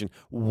instrumentation.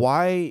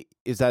 Why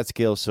is that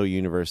scale so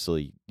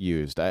universally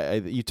used?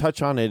 You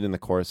touch on it in the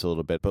chorus a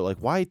little bit, but like,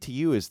 why to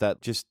you is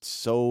that just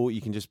so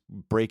you can just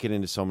break it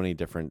into so many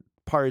different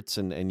parts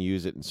and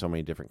use it in so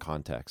many different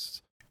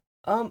contexts?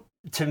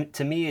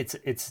 To me,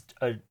 it's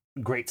a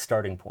great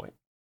starting point.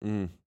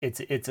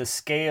 It's a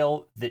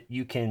scale that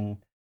you can.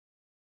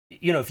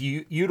 If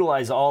you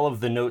utilize all of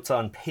the notes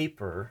on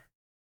paper,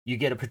 you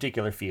get a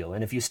particular feel.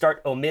 And if you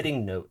start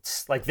omitting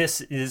notes, like this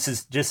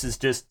is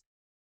just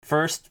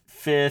first,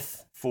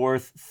 fifth,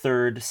 fourth,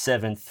 third,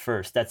 seventh,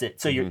 first. That's it.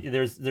 So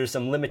there's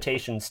some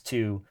limitations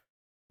to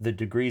the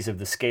degrees of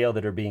the scale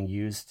that are being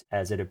used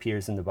as it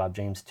appears in the Bob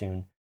James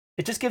tune.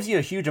 It just gives you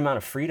a huge amount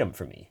of freedom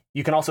for me.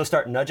 You can also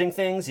start nudging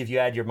things. If you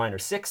add your minor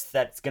sixth,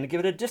 that's going to give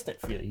it a distant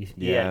feel.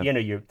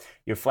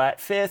 Your flat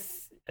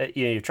fifth.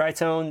 Your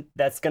tritone,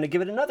 that's going to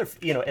give it another,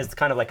 as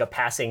kind of like a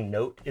passing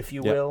note, if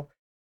you will.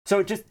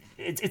 So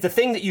it's a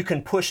thing that you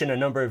can push in a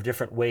number of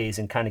different ways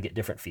and kind of get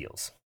different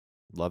feels.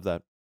 Love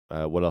that.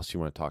 What else do you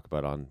want to talk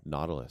about on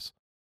Nautilus?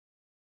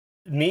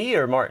 Me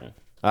or Martin?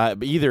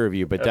 Either of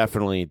you, but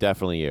definitely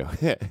you.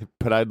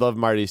 But I'd love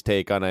Marty's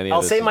take on any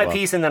of this. I'll say my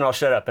piece and then I'll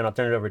shut up and I'll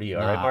turn it over to you.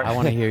 All right, Martin? I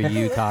want to hear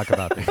you talk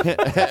about this.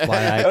 That's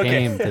why I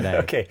came today.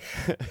 Okay.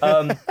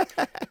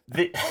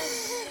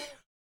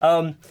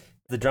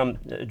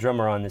 The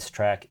drummer on this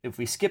track, if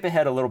we skip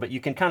ahead a little bit, you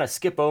can kind of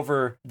skip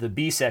over the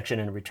B section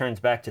and it returns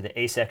back to the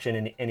A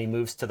section and he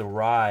moves to the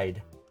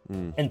ride.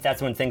 And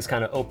that's when things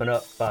kind of open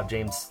up. Bob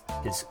James,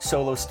 his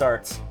solo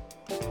starts.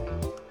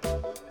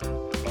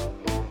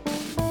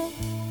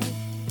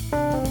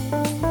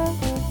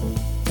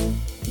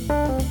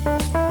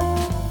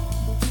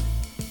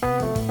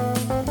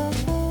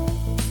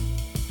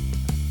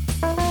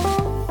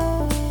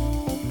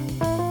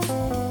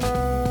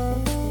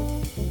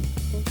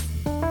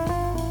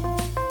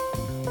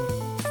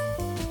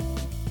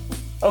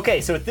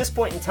 Okay, so at this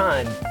point in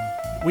time,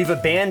 we've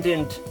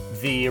abandoned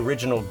the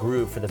original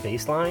groove for the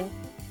bass line,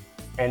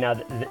 and now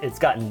it's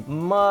gotten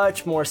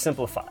much more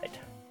simplified.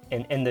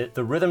 And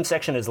the rhythm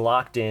section is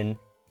locked in.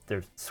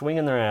 They're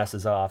swinging their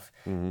asses off,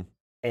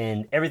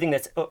 and everything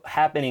that's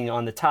happening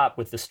on the top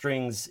with the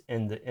strings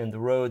and the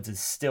Rhodes is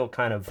still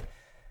kind of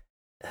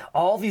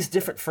all these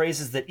different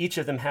phrases that each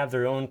of them have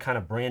their own kind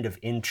of brand of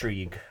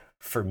intrigue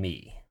for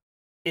me.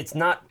 It's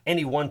not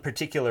any one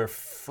particular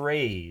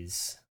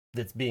phrase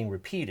that's being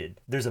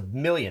repeated. There's a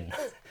million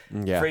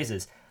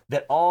phrases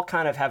that all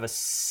kind of have a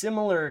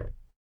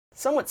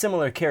somewhat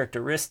similar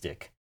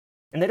characteristic.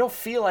 And they don't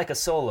feel like a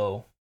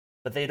solo,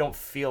 but they don't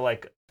feel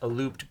like a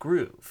looped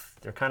groove.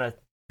 They're kind of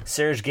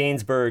Serge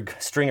Gainsbourg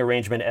string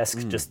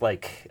arrangement-esque, just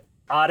like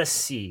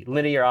Odyssey,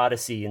 linear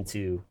Odyssey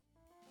into,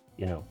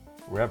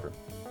 wherever.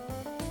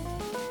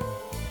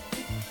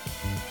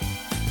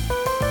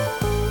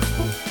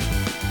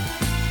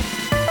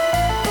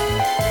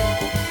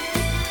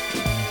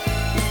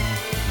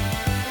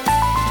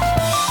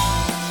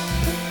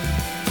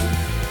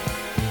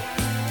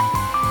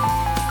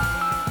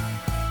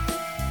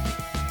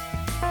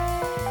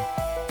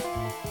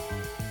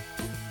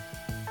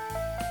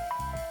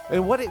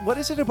 And what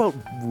is it about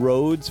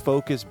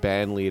Rhodes-focused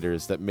band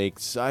leaders that make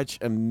such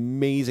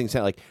amazing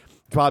sound? Like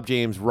Bob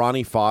James,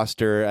 Ronnie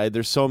Foster,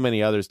 there's so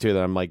many others too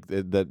that I'm like,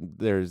 that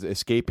there's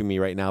escaping me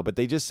right now, but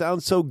they just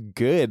sound so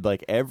good.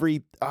 Like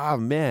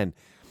man.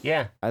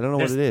 Yeah. I don't know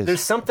what it is.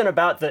 There's something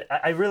about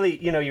I really,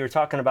 you were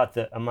talking about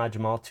the Ahmad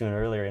Jamal tune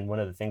earlier, and one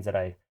of the things that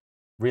I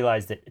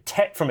realized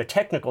that from a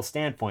technical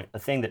standpoint, the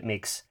thing that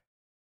makes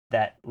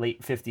that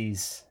late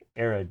 50s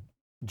era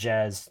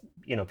jazz,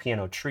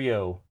 piano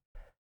trio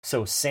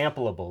so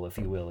sampleable, if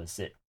you will, is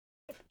that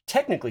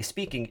technically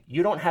speaking,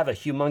 you don't have a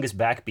humongous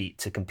backbeat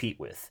to compete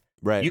with.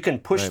 Right. You can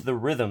push the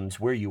rhythms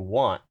where you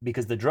want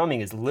because the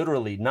drumming is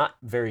literally not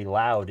very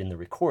loud in the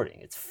recording.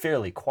 It's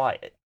fairly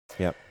quiet.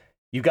 Yep.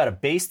 You've got a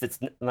bass that's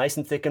nice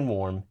and thick and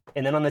warm.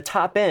 And then on the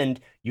top end,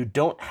 you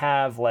don't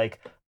have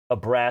like a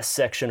brass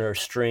section or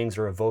strings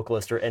or a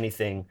vocalist or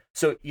anything.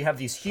 So you have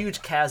these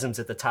huge chasms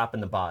at the top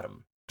and the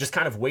bottom, just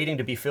kind of waiting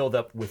to be filled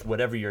up with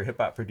whatever your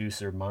hip-hop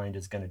producer mind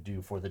is going to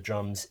do for the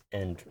drums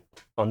and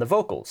on the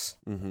vocals.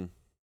 Mm-hmm.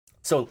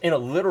 So in a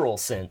literal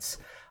sense,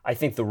 I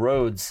think the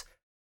Rhodes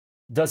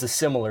does a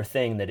similar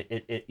thing, that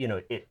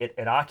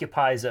it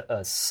occupies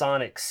a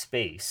sonic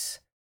space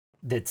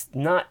that's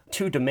not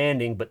too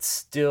demanding, but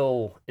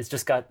still it's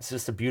just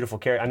a beautiful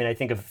character. I mean, I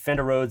think of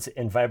Fender Rhodes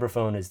and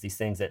vibraphone as these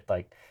things that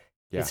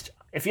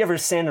if you ever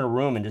stand in a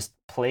room and just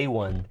play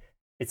one,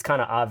 it's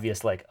kind of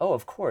obvious, like, oh,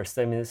 of course.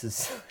 I mean, this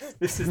is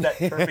that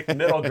perfect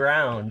middle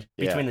ground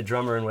between the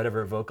drummer and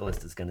whatever a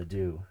vocalist is going to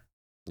do.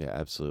 Yeah,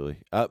 absolutely.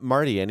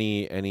 Marty,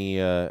 any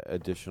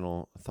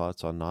additional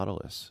thoughts on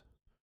Nautilus?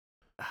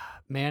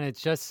 Man,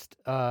 it's just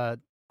I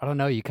don't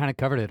know. You kind of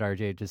covered it,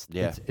 RJ.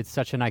 It's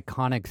such an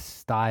iconic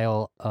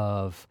style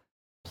of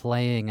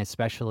playing,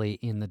 especially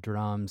in the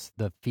drums.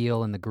 The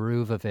feel and the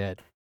groove of it.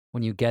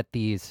 When you get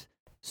these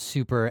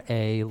super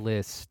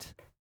A-list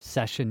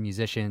session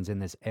musicians in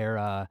this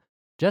era,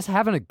 just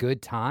having a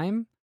good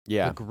time.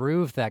 Yeah, the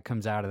groove that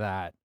comes out of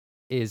that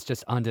is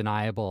just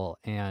undeniable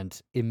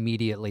and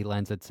immediately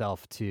lends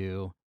itself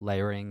to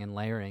layering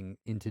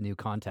into new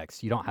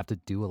contexts. You don't have to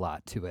do a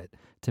lot to it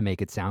to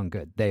make it sound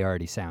good. They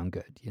already sound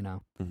good,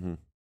 Mm-hmm.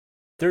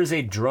 There's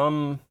a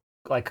drum,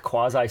 like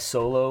quasi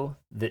solo,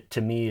 that to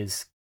me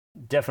is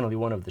definitely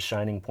one of the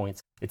shining points.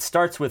 It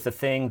starts with a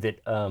thing that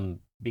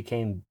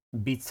became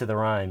Beats to the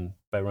Rhyme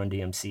by Run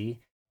DMC,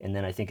 and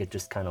then I think it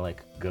just kind of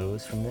like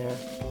goes from there.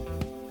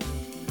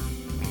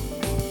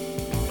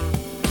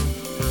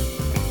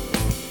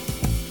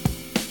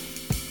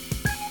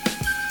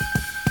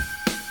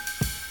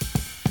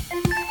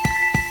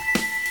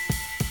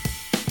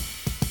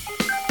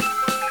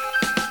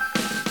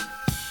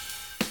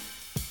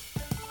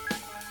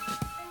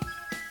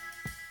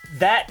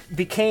 That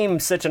became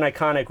such an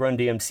iconic Run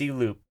DMC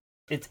loop.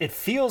 It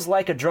feels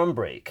like a drum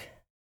break.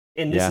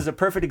 And this is a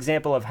perfect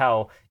example of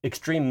how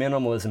extreme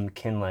minimalism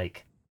can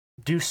like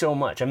do so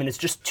much. I mean, it's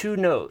just two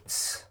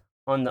notes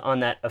on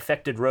that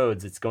affected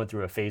Rhodes. It's going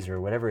through a phaser or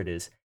whatever it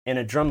is, and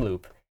a drum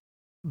loop.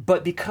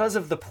 But because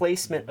of the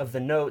placement of the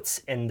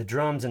notes and the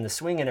drums and the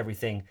swing and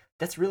everything,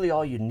 that's really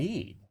all you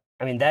need.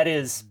 I mean, that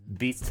is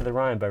Beats to the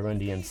Rhyme by Run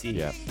DMC.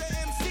 Yeah.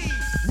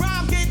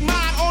 Rhyme get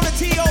mine on a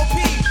TOP.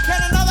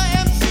 Can another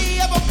MC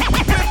ever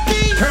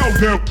 15?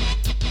 Hell no.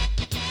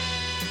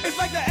 It's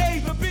like the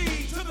A, the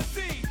B to the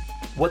C.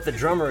 what the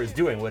drummer is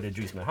doing, what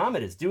Idris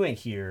Muhammad is doing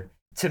here,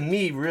 to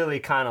me, really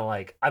kind of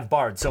like, I've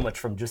borrowed so much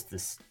from just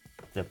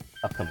the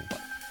upcoming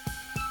part.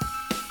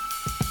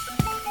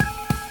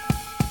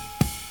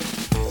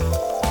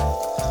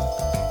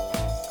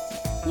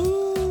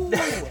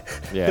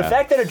 Yeah. The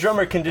fact that a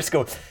drummer can just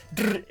go,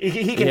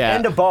 he can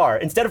end a bar.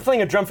 Instead of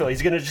playing a drum fill,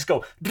 he's going to just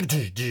go.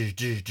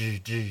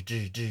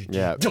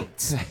 Yeah.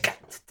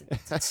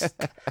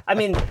 I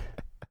mean,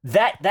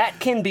 that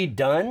can be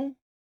done.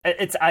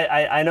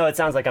 I know it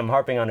sounds like I'm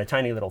harping on a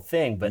tiny little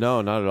thing, but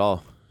No, not at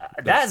all.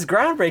 That's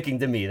groundbreaking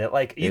to me. That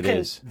like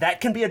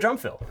that can be a drum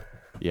fill.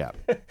 Yeah.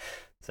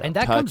 And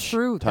that comes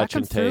through. That touch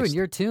comes and through in taste.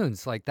 your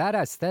tunes. Like that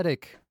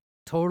aesthetic.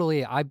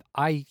 Totally.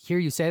 I hear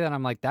you say that.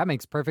 I'm like, that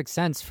makes perfect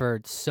sense for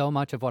so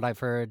much of what I've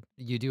heard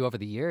you do over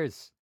the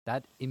years.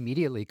 That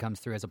immediately comes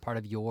through as a part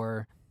of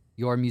your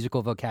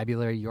musical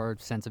vocabulary, your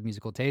sense of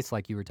musical taste,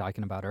 like you were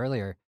talking about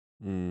earlier.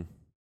 Mm.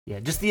 Yeah,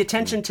 just the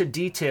attention to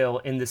detail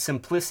and the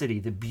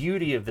simplicity, the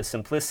beauty of the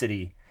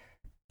simplicity.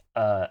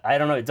 I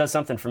don't know. It does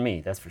something for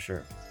me. That's for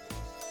sure.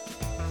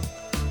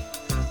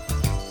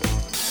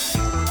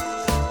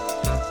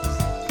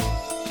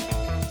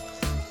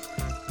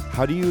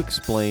 How do you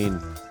explain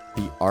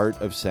the art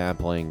of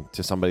sampling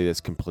to somebody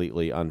that's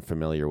completely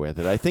unfamiliar with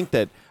it? I think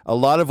that a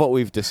lot of what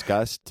we've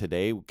discussed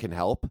today can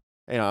help.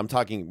 You know, I'm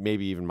talking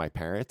maybe even my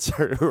parents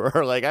who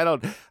are like, I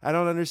don't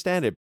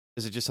understand it.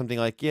 Is it just something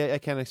like, yeah, I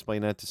can't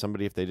explain that to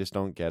somebody if they just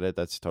don't get it?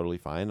 That's totally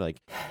fine. Like,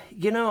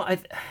 you know,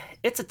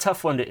 it's a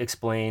tough one to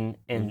explain,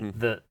 and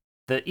the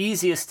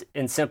easiest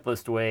and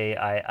simplest way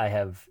I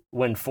have,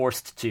 when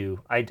forced to,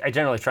 I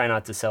generally try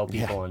not to sell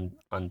people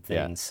on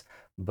things,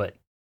 but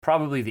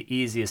probably the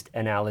easiest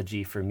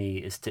analogy for me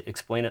is to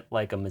explain it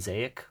like a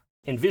mosaic.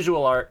 In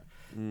visual art,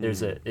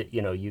 there's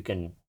you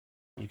can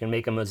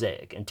make a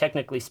mosaic, and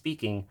technically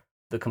speaking,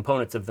 the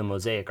components of the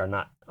mosaic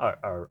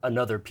are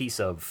another piece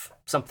of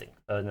something,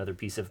 another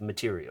piece of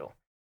material.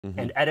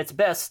 And at its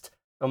best,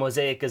 a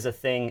mosaic is a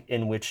thing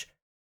in which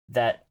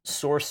that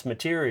source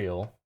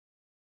material,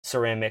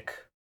 ceramic,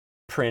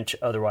 print,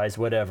 otherwise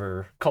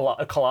whatever,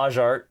 collage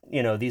art,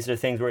 these are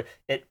things where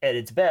at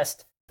its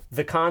best,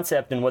 the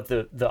concept and what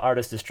the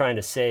artist is trying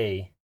to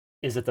say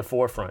is at the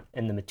forefront,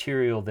 and the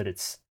material that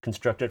it's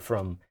constructed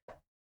from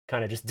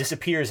kind of just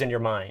disappears in your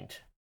mind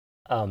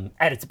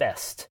at its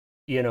best.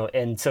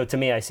 And so to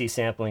me, I see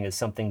sampling as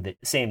something that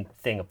same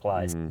thing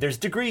applies. There's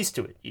degrees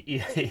to it,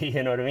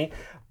 you know what I mean?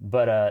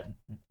 But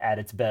at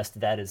its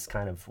best, that is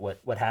kind of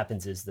what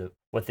happens is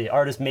what the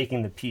artist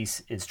making the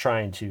piece is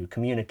trying to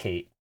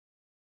communicate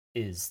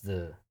is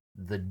the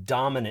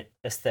dominant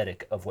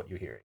aesthetic of what you're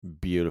hearing.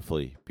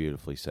 beautifully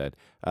said.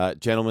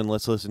 Gentlemen,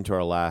 let's listen to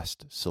our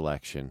last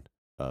selection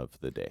of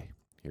the day.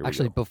 Here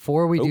Actually, we go.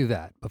 before we do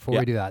that,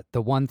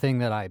 the one thing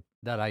that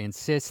I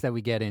insist that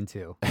we get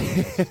into in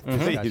this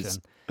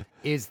discussion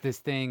is this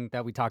thing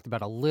that we talked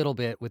about a little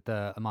bit with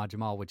the Ahmad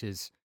Jamal, which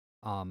is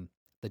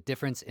the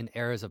difference in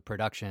eras of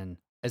production,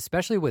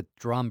 especially with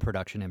drum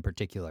production in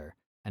particular,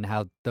 and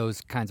how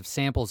those kinds of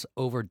samples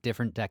over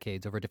different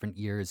decades, over different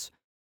years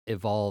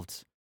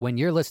evolved. When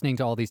you're listening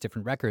to all these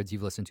different records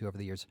you've listened to over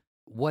the years,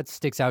 what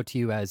sticks out to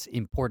you as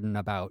important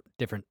about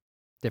different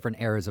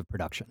eras of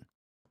production?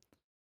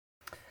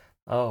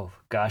 Oh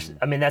gosh,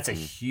 I mean that's a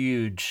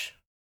huge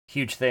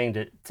thing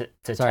to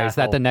Sorry, tackle. is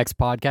that the next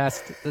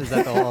podcast? Is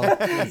that the whole?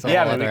 That's a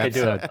Yeah, whole I mean, we other could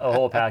do episode. a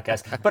whole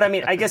podcast. But I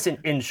mean, I guess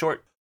in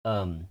short,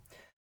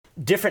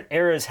 different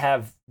eras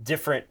have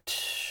different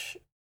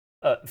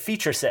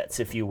feature sets,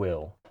 if you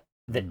will,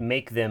 that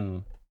make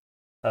them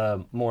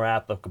more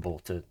applicable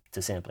to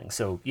sampling.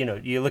 So,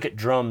 you look at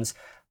drums.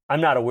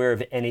 I'm not aware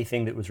of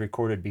anything that was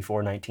recorded before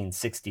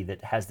 1960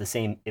 that has the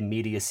same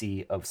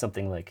immediacy of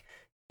something like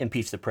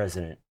Impeach the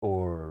President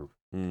or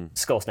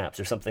Skull Snaps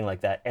or something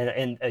like that.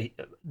 And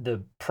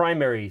the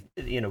primary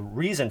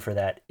reason for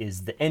that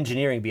is the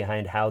engineering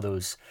behind how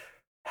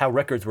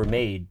records were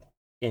made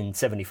in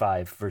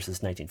 75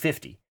 versus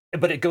 1950.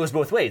 But it goes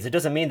both ways. It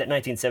doesn't mean that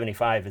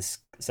 1975 is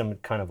some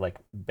kind of like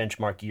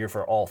benchmark year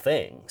for all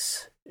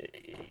things.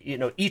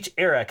 Each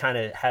era kind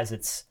of has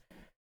its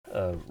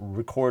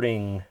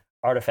recording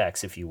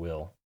artifacts, if you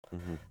will,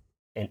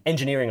 and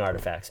engineering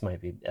artifacts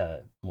might be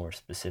more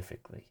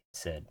specifically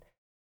said,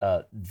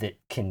 that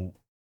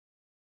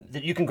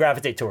you can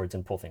gravitate towards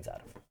and pull things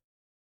out of.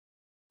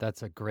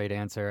 That's a great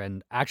answer,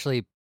 and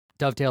actually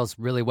dovetails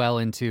really well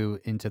into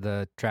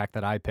the track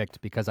that I picked,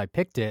 because I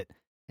picked it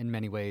in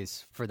many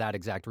ways for that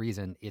exact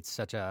reason. It's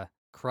such a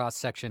cross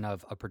section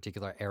of a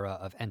particular era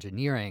of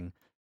engineering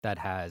that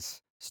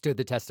has stood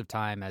the test of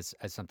time as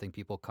something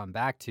people come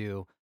back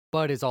to,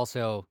 but is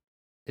also,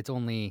 it's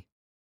only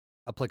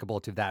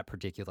applicable to that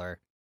particular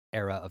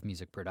era of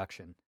music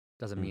production.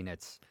 Doesn't mean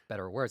it's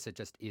better or worse. It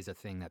just is a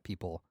thing that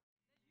people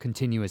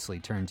continuously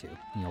turn to,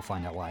 and you'll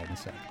find out why in a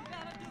sec.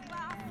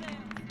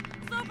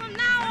 So from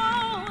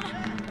now on,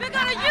 we're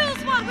gonna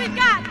use what we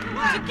got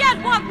to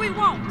get what we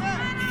want.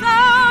 So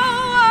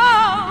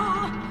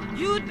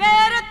you'd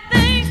better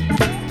think.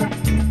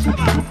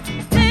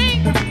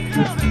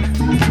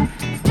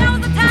 There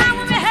was a time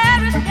when we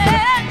had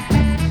respect.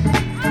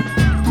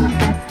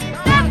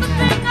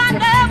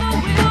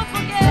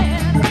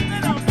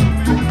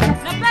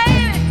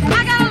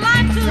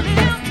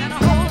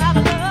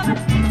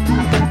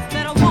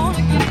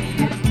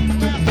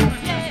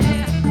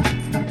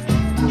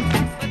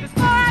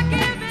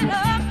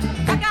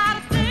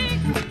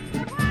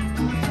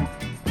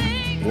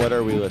 What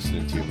are we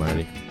listening to,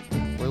 Marty?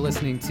 We're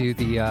listening to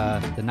the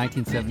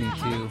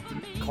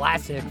 1972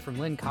 classic from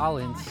Lynn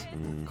Collins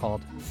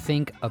called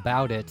Think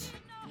About It.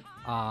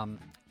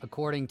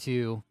 According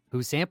to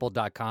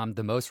whosampled.com,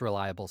 the most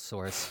reliable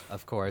source,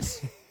 of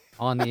course,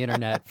 on the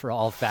internet for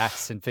all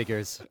facts and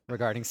figures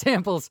regarding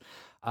samples.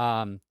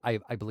 I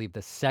believe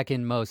the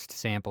second most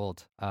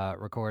sampled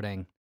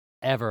recording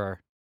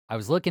ever. I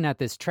was looking at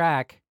this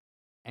track,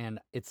 and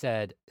it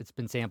said it's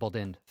been sampled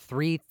in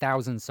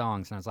 3,000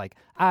 songs. And I was like,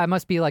 it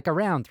must be like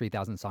around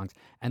 3,000 songs.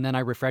 And then I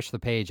refreshed the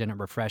page, and it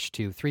refreshed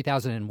to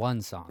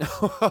 3,001 songs.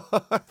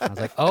 I was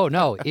like, oh,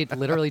 no, it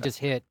literally just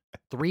hit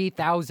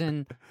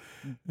 3,000,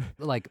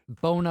 like,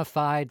 bona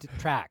fide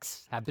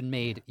tracks have been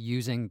made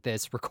using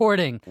this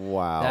recording.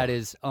 Wow. That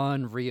is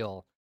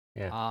unreal.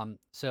 Yeah.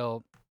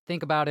 So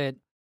think about it.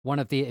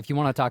 If you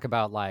want to talk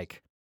about,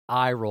 like,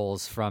 eye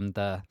rolls from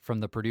the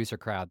producer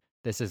crowd,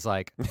 this is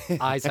like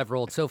eyes have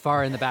rolled so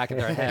far in the back of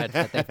their head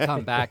that they've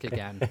come back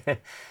again.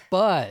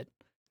 But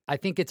I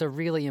think it's a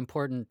really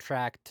important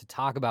track to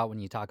talk about when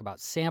you talk about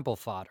sample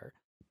fodder,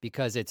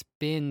 because it's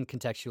been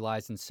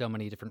contextualized in so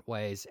many different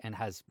ways and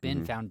has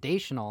been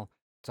foundational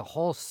to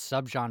whole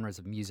subgenres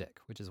of music,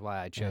 which is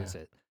why I chose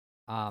it.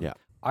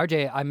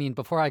 RJ, I mean,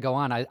 before I go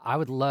on, I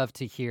would love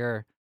to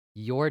hear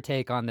your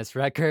take on this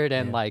record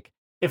and like.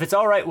 If it's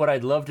all right, what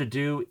I'd love to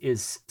do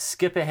is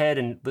skip ahead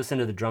and listen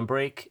to the drum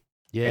break.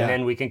 Yeah. And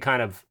then we can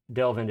kind of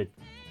delve into,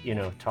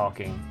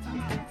 talking.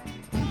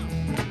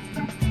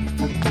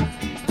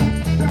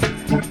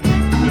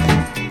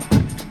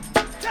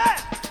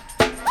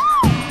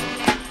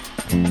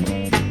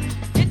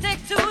 It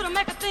takes two to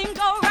make a thing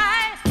go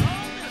right.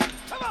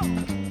 Come on.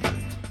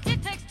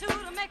 It takes two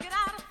to make it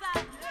out of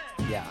sight.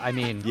 Yeah, I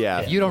mean,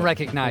 Yeah. if you don't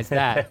recognize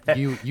that,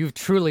 you've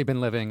truly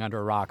been living under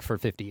a rock for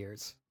 50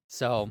 years.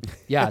 So,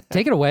 yeah,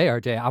 take it away,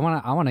 RJ. I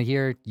want to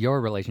hear your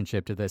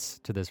relationship to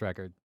this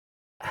record.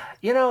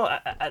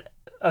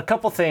 A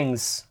couple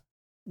things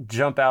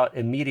jump out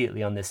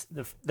immediately on this.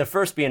 The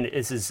first being,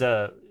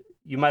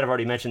 you might have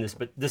already mentioned this,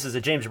 but this is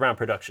a James Brown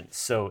production,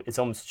 so it's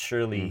almost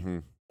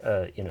surely,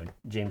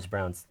 James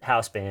Brown's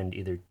house band,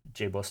 either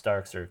J. Bo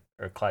Starks or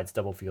Clyde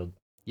Stubblefield,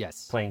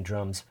 Yes, playing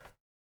drums.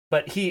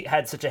 But he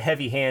had such a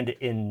heavy hand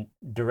in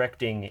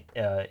directing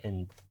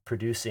and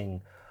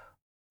producing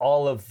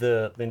all of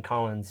the Lynn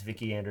Collins,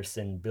 Vicki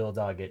Anderson, Bill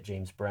Doggett,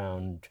 James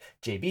Brown,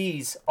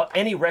 JB's,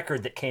 any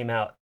record that came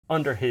out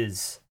under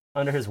his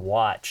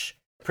watch.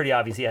 Pretty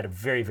obvious he had a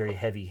very, very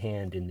heavy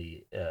hand in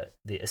the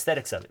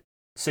aesthetics of it.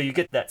 So you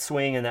get that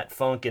swing and that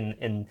funk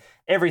and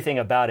everything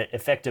about it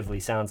effectively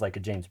sounds like a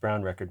James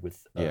Brown record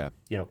with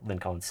Lynn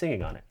Collins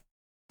singing on it.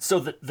 So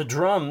the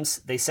drums,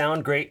 they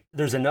sound great.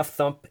 There's enough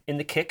thump in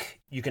the kick.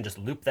 You can just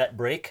loop that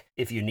break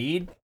if you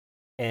need,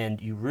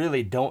 and you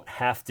really don't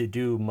have to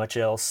do much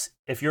else.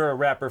 If you're a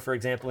rapper, for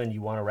example, and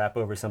you want to rap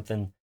over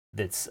something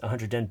that's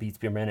 110 beats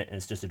per minute and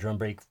it's just a drum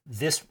break,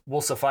 this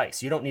will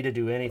suffice. You don't need to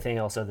do anything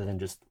else other than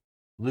just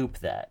loop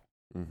that.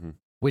 Mm-hmm.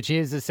 which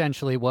is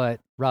essentially what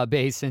Rob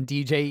Bass and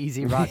DJ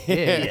Easy Rock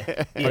did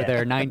for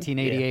their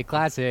 1988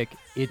 classic,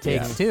 It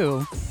Takes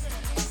Two.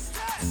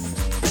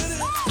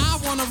 I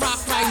wanna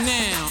rock right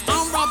now.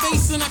 I'm Rob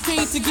Bass and I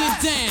came to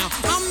get down.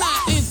 I'm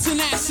not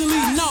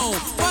internationally known,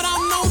 but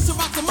I'm known to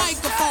rock the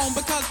microphone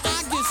because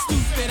I get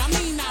stupid. I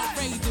mean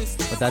outrageous.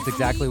 But that's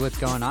exactly what's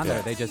going on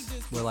there. They just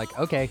were like,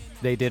 okay,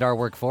 they did our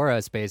work for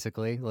us,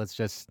 basically. Let's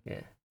just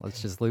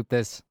loop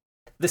this.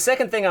 The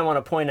second thing I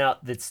want to point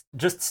out that's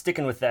just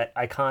sticking with that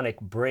iconic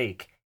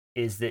break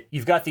is that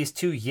you've got these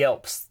two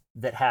yelps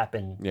that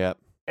happen. Yeah.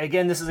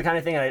 Again, this is the kind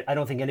of thing I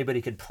don't think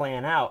anybody could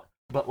plan out.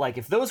 But like,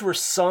 if those were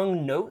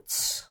sung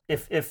notes,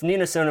 if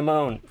Nina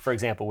Simone, for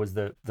example, was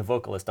the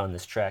vocalist on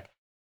this track,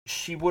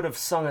 she would have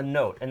sung a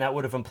note, and that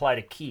would have implied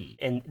a key.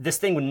 And this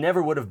thing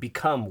would have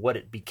become what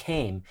it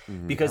became,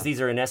 because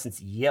these are, in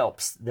essence,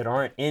 yelps that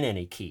aren't in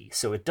any key.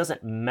 So it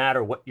doesn't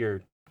matter what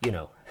you're,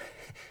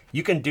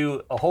 you can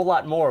do a whole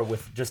lot more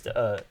with just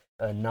a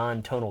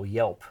non-tonal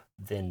yelp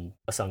than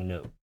a sung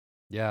note.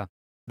 Yeah.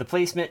 The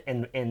placement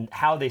and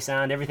how they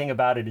sound, everything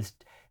about it is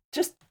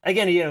just,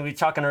 again, we were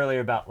talking earlier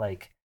about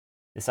like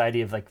this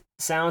idea of like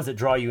sounds that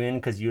draw you in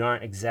because you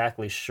aren't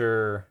exactly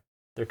sure.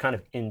 They're kind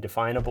of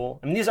indefinable.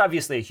 I mean, these are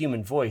obviously a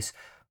human voice,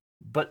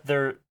 but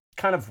they're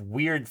kind of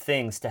weird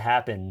things to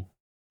happen.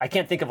 I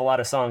can't think of a lot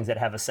of songs that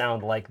have a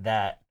sound like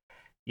that.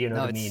 You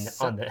know what I mean?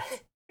 On the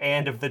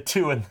and of the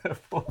 2 and the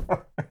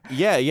 4.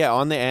 Yeah.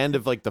 On the end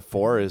of like the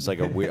 4 is like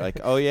a weird,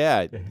 like, oh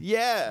yeah,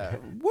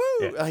 woo,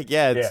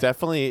 it's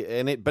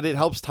definitely but it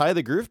helps tie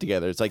the groove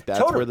together. It's like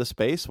that's where the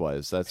space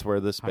was. That's where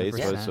the space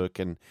 100%. was, so it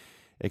can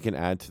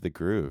add to the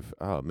groove.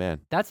 Oh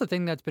man, that's the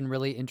thing that's been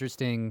really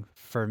interesting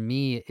for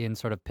me in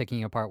sort of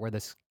picking apart where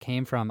this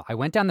came from. I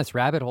went down this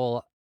rabbit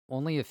hole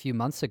only a few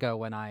months ago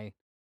when I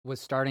was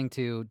starting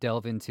to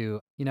delve into,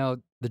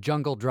 the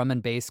jungle drum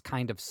and bass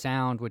kind of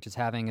sound, which is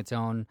having its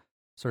own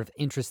sort of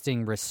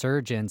interesting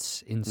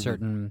resurgence in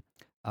certain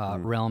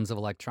realms of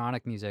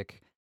electronic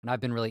music. And I've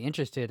been really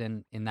interested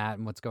in that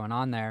and what's going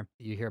on there.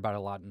 You hear about it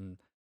a lot in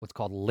what's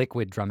called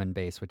liquid drum and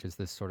bass, which is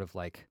this sort of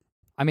like,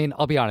 I mean,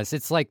 I'll be honest.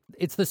 It's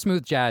the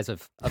smooth jazz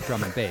of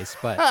drum and bass,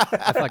 but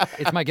I feel like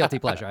it's my guilty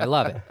pleasure. I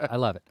love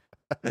it.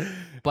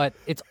 But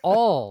it's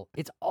all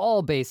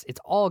bass. It's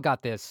all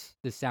got this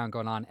sound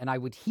going on, and I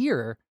would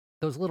hear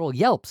those little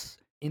yelps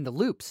in the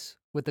loops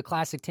with the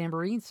classic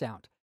tambourine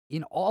sound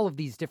in all of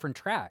these different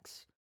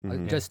tracks,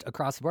 just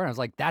across the board. I was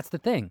like, that's the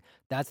thing.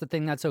 That's the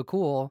thing that's so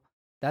cool.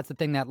 That's the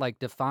thing that like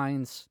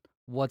defines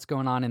what's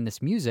going on in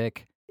this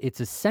music. It's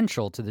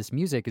essential to this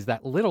music is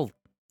that little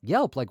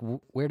yelp. Like,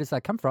 where does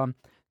that come from?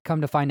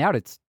 Come to find out,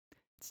 it's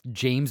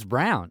James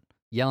Brown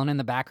yelling in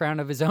the background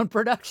of his own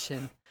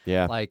production.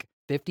 Yeah. Like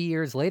 50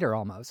 years later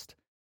almost.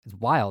 It's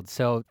wild.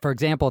 So, for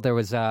example, there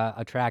was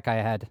a track I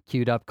had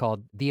queued up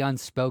called The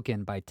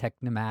Unspoken by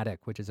Technomatic,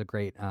 which is a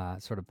great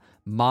sort of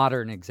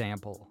modern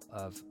example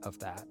of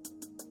that.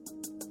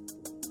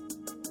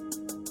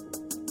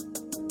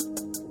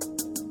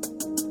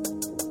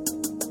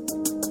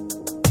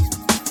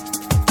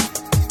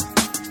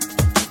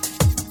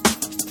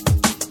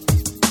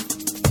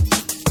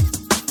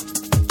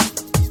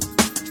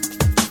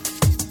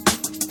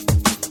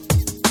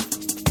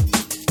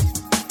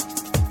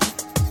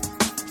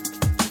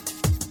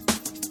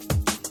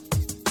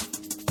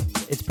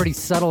 Pretty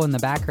subtle in the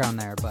background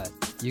there, but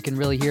you can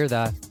really hear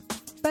the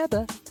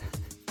baba,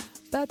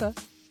 baba,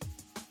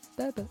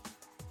 baba,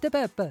 da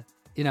baba.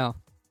 You know,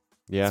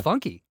 it's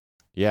funky.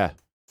 Yeah,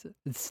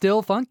 it's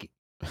still funky.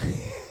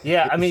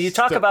 Yeah, I mean, you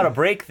talk about a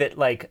break that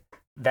like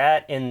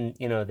that, and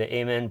you know, the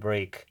Amen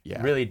break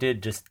really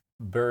did just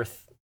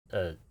birth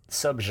a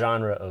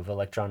subgenre of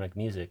electronic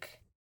music.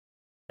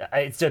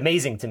 It's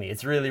amazing to me.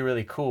 It's really,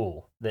 really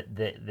cool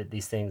that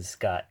these things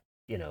got,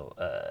 you know,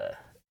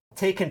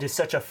 taken to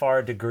such a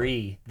far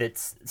degree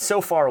that's so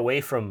far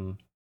away from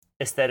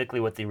aesthetically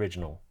what the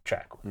original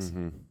track was.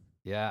 Mm-hmm.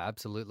 Yeah,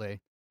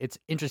 absolutely. It's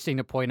interesting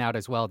to point out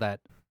as well that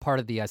part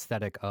of the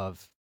aesthetic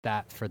of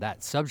that for that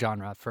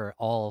subgenre for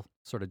all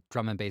sort of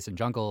drum and bass and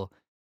jungle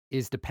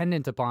is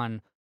dependent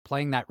upon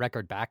playing that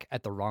record back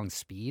at the wrong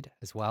speed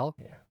as well.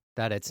 Yeah.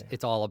 That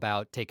it's all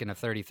about taking a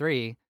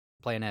 33,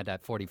 playing it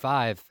at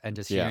 45, and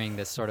just hearing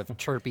this sort of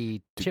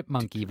chirpy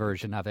chipmunky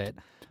version of it.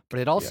 But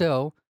it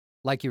also,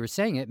 like you were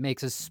saying, it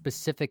makes a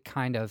specific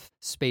kind of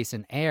space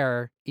and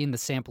air in the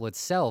sample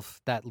itself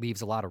that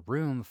leaves a lot of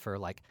room for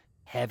like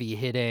heavy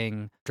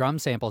hitting drum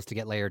samples to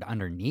get layered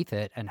underneath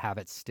it and have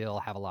it still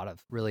have a lot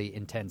of really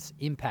intense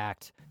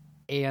impact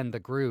and the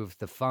groove,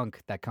 the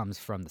funk that comes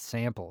from the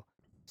sample.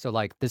 So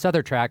like this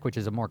other track, which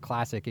is a more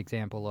classic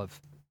example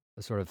of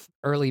a sort of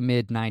early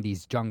mid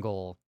 90s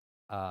jungle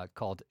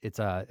called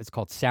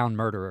Sound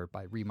Murderer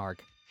by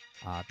Remark.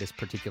 This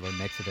particular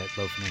mix of it,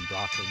 Loafin' and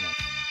Broccoli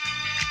mix.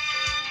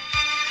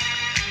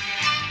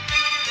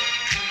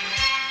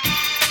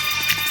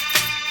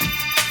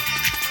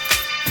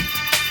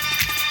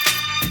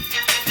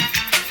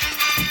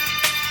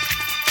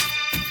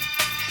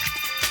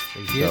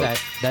 You hear that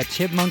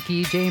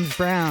chipmunky James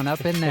Brown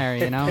up in there,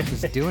 you know,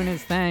 just doing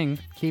his thing,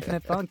 keeping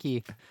it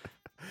funky.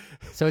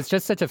 So it's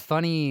just such a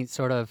funny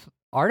sort of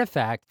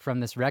artifact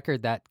from this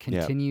record that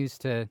continues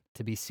to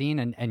be seen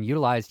and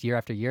utilized year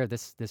after year.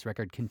 This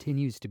record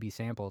continues to be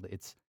sampled.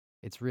 It's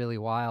really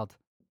wild.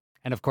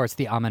 And of course,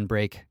 the Amen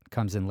break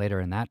comes in later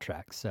in that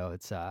track. So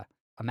it's a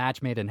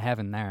match made in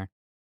heaven there.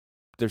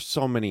 There's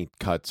so many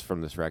cuts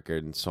from this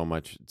record and so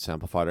much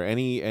sample fodder.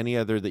 Any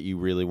other that you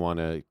really want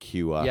to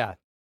cue up? Yeah.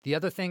 The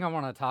other thing I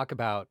want to talk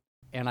about,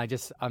 and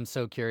I'm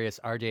so curious,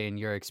 RJ, in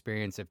your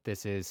experience, if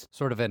this is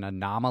sort of an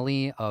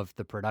anomaly of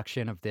the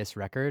production of this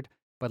record,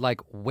 but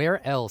like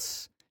where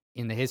else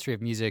in the history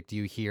of music do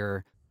you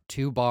hear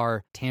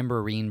 2-bar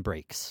tambourine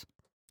breaks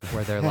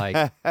where they're like,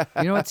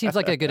 you know, it seems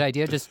like a good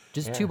idea, just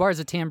 2 bars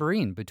of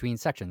tambourine between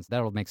sections.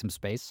 That'll make some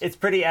space. It's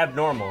pretty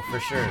abnormal for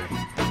sure.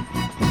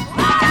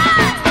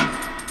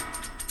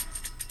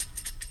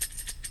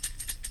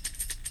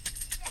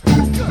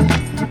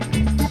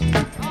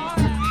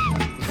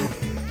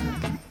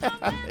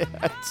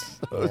 That's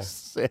so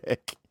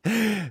sick.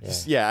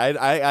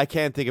 I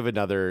can't think of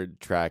another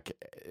track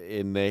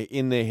in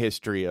the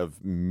history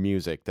of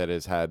music that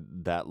has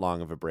had that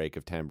long of a break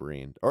of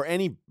tambourine or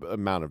any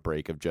amount of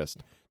break of just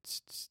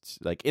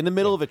like in the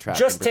middle of a track.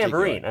 Just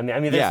tambourine. I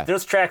mean,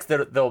 there's tracks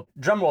that the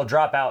drum will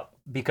drop out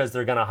because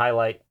they're going to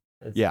highlight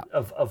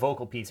a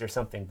vocal piece or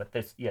something, but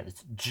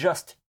it's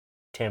just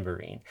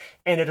tambourine,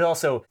 and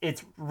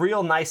it's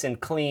real nice and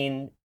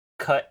clean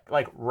cut,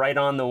 like right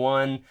on the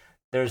one.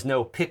 There's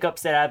no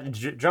pickups that happen.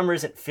 The drummer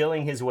isn't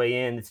filling his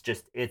way in.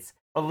 It's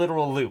a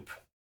literal loop.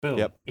 Boom.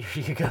 Yep.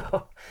 Here you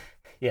go.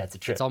 Yeah, it's a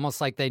trip. It's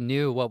almost like they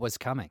knew what was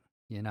coming,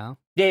 you know?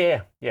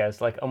 Yeah. It's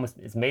like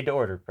it's made to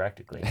order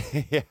practically.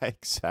 Yeah,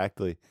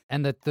 exactly.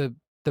 And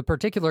the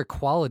particular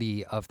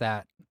quality of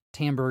that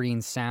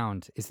tambourine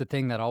sound is the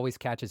thing that always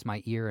catches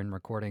my ear in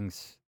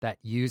recordings that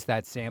use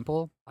that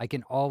sample. I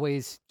can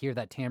always hear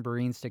that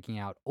tambourine sticking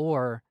out,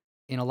 or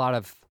in a lot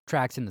of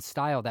tracks in the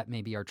style that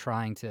maybe are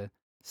trying to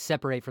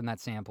separate from that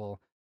sample,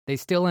 they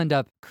still end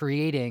up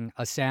creating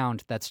a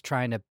sound that's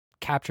trying to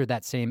capture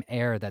that same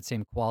air, that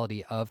same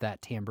quality of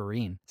that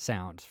tambourine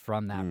sound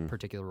from that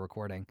particular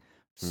recording.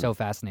 So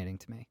fascinating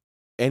to me.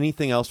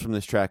 Anything else from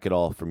this track at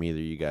all from either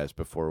of you guys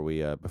before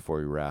we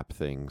wrap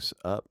things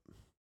up?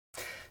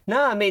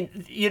 No, I mean,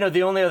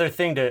 the only other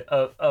thing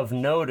of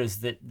note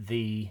is that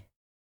the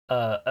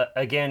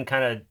again,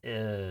 kind of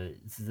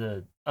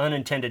the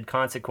unintended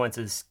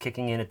consequences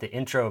kicking in at the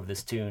intro of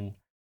this tune.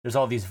 There's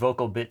all these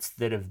vocal bits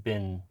that have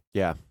been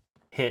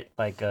hit,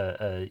 like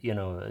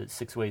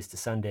 6 Ways to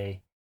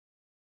Sunday.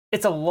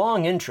 It's a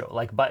long intro,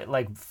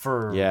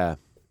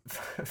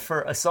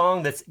 for a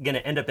song that's going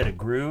to end up in a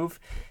groove,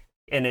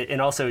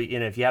 and also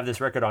if you have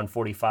this record on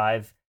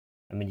 45.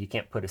 I mean, you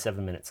can't put a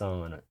 7-minute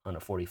song on a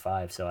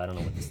 45, so I don't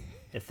know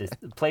if the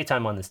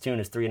playtime on this tune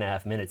is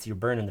 3.5 minutes. You're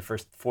burning the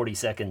first 40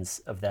 seconds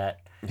of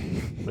that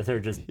with her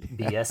just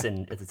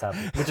BSing at the top,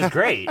 which is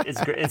great.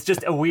 It's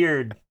just a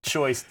weird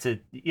choice to,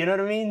 you know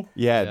what I mean?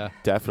 Yeah,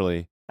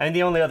 definitely. I mean,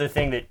 the only other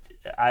thing that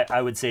I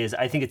would say is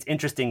I think it's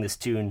interesting, this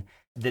tune,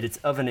 that it's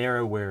of an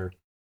era where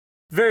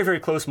very,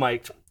 very close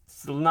mic'd,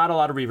 so not a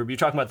lot of reverb. You're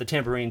talking about the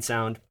tambourine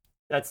sound.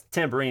 That's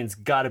tabourine's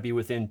got to be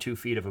within 2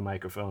 feet of a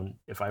microphone,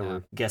 if I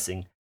were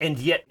guessing. And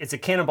yet it's a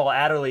Cannonball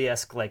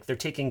Adderley-esque, like they're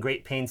taking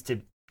great pains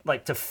to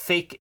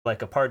fake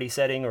like a party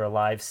setting or a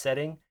live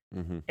setting.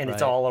 Mm-hmm. And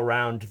it's all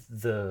around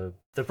the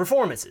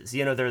performances.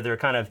 They're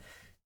kind of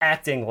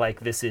acting like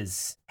this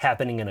is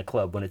happening in a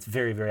club when it's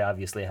very, very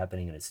obviously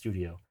happening in a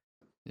studio.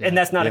 Yeah. And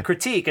that's not a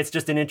critique. It's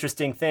just an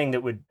interesting thing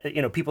that would,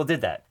 people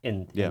did that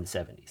in the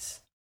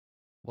 70s.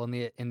 Well,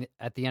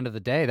 at the end of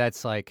the day,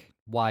 that's like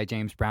why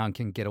James Brown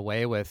can get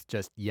away with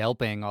just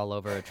yelping all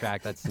over a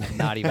track that's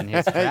not even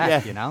his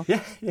track,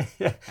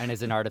 Yeah. And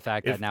is an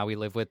artifact that now we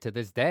live with to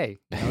this day.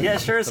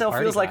 Sure as hell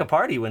feels like a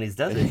party when he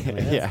does it. I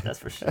mean, that's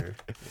for sure.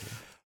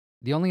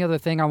 The only other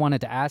thing I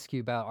wanted to ask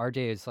you about,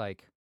 RJ, is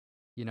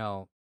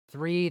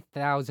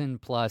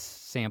 3,000 plus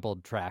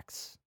sampled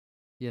tracks,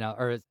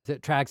 or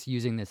tracks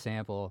using this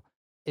sample.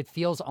 It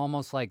feels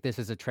almost like this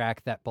is a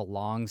track that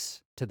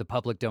belongs to the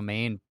public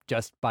domain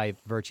just by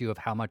virtue of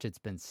how much it's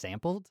been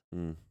sampled.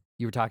 Mm.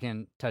 You were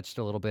touched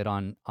a little bit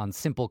on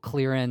simple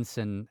clearance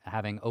and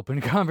having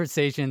open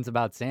conversations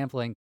about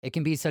sampling. It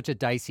can be such a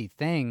dicey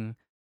thing,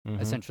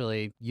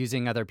 essentially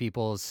using other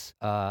people's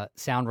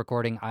sound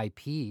recording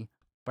IP.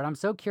 But I'm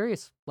so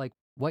curious,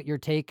 what your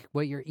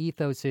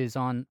ethos is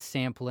on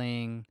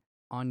sampling,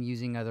 on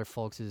using other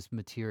folks'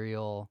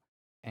 material,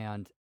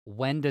 and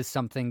when does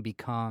something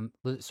become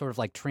sort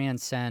of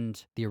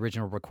transcend the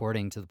original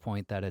recording to the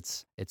point that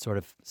it's sort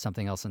of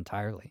something else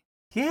entirely?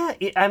 Yeah,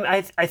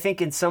 I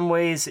think in some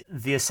ways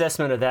the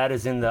assessment of that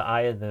is in the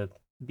eye of the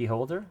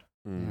beholder.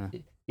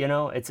 Mm.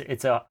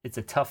 It's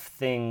a tough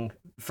thing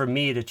for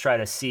me to try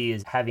to see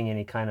as having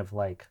any kind of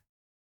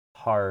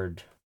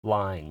hard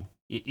line.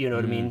 You know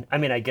what I mean? I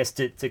mean, I guess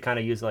to kind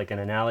of use an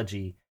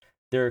analogy,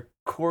 there are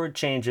chord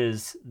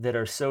changes that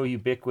are so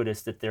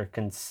ubiquitous that they're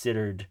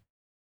considered,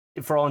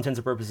 for all intents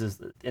and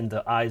purposes, in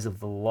the eyes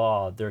of the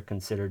law, they're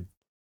considered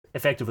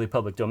effectively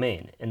public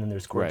domain. And then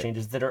there's chord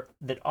changes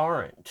that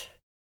aren't.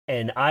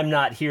 And I'm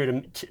not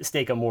here to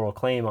stake a moral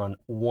claim on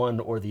one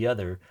or the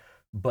other,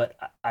 but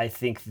I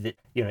think that,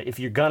 if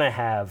you're going to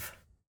have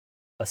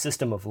a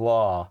system of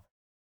law,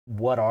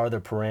 what are the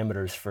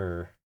parameters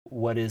for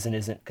what is and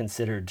isn't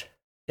considered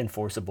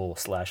enforceable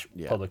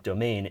 / public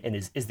domain? And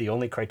is the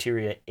only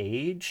criteria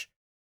age?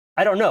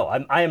 I don't know.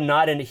 I am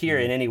not here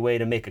in any way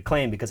to make a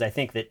claim, because I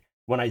think that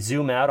when I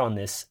zoom out on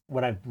this,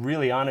 when I'm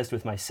really honest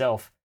with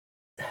myself,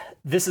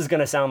 this is going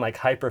to sound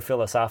hyper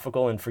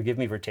philosophical, and forgive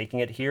me for taking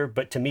it here,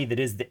 but to me that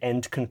is the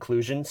end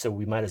conclusion, so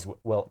we might as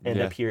well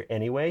end up here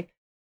anyway.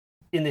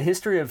 In the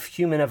history of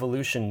human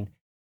evolution,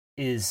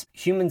 is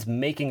humans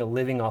making a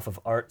living off of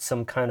art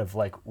some kind of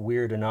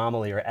weird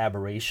anomaly or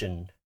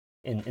aberration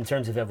in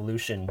terms of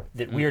evolution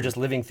that we are just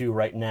living through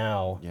right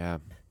now,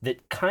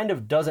 that kind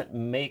of doesn't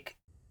make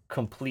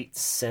complete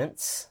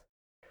sense?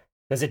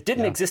 Because it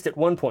didn't exist at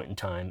one point in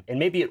time, and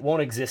maybe it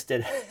won't exist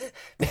at.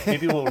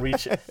 Maybe we'll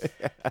reach,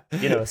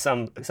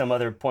 some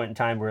other point in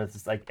time where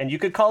it's and you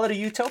could call it a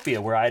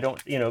utopia where I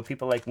don't,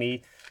 people like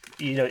me,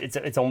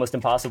 it's almost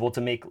impossible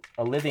to make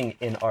a living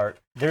in art.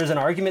 There's an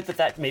argument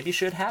that maybe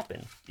should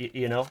happen,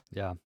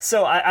 Yeah.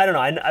 So I don't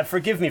know. I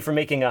forgive me for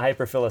making a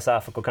hyper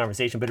philosophical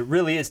conversation, but it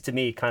really is to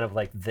me kind of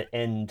the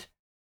end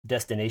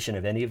destination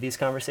of any of these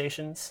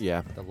conversations.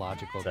 Yeah. The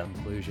logical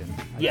conclusion.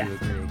 I do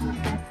agree.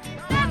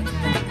 That's the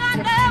thing I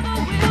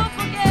never will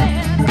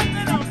forget.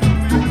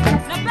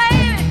 Now,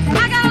 baby,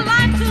 I got a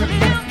life to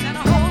live and a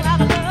whole lot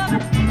of love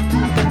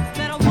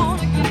that I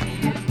wanna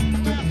give.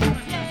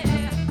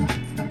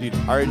 Yeah. Dude,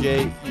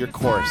 RJ, your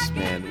chorus,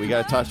 man. We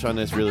got to touch on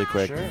this really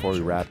quick before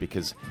we wrap,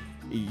 because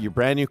your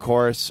brand new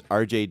chorus,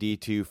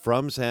 RJD2,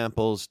 From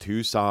Samples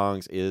to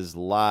Songs, is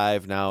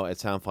live now at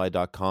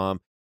soundfly.com.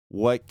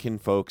 What can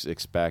folks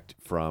expect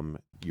from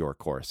your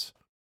course?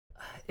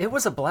 It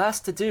was a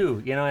blast to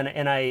do,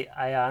 and I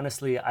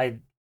honestly, I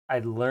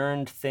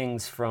learned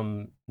things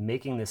from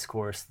making this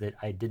course that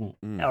I didn't,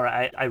 or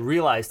I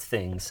realized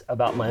things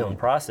about my own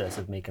process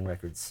of making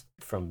records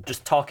from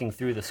just talking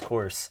through this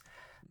course,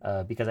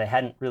 because I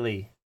hadn't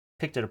really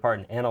picked it apart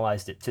and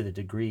analyzed it to the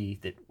degree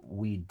that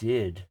we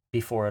did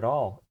before at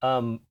all.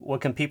 What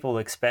can people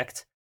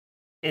expect?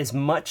 as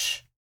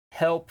much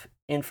help,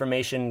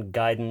 information,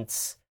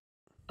 guidance,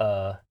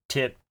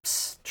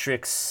 tips,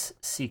 tricks,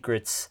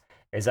 secrets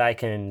as I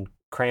can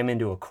cram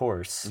into a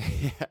course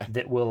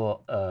that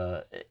will,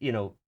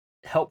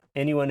 help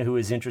anyone who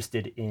is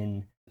interested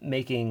in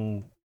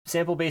making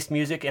sample-based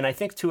music. And I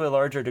think to a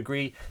larger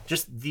degree,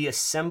 just the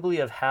assembly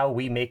of how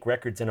we make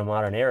records in a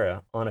modern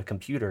era on a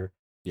computer.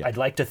 Yeah. I'd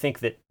like to think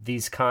that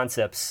these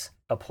concepts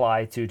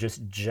apply to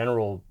just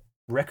general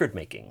record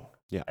making.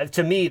 Yeah.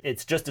 To me,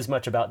 it's just as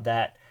much about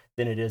that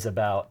than it is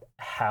about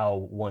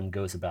how one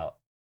goes about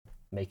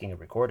making a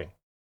recording.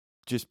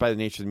 Just by the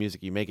nature of the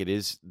music you make,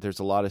 there's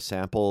a lot of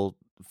sample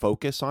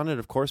focus on it,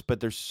 of course, but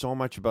there's so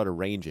much about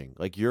arranging.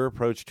 Like your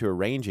approach to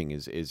arranging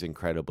is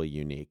incredibly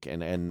unique,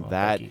 and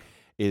that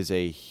is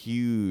a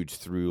huge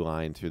through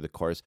line through the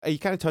course. You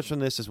kind of touched on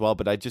this as well,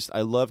 but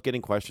I love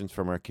getting questions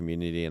from our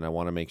community, and I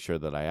want to make sure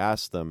that I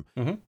ask them.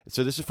 Mm-hmm.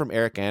 So this is from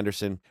Eric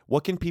Anderson.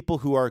 What can people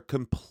who are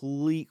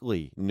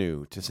completely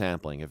new to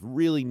sampling, have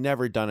really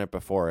never done it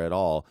before at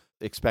all,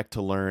 expect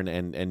to learn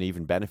and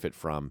even benefit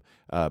from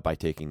by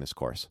taking this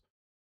course?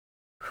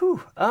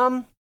 Whew.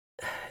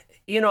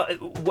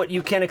 What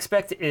you can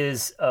expect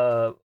is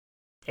a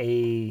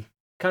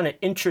kind of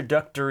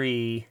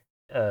introductory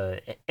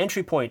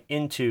entry point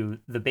into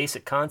the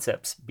basic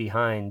concepts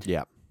behind,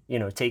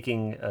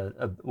 taking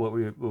what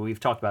we've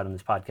talked about in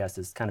this podcast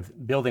is kind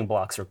of building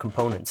blocks or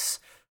components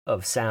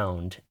of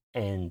sound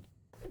and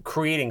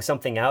creating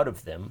something out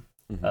of them.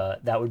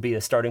 Mm-hmm. That would be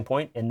a starting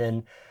point. And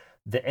then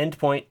the end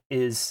point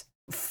is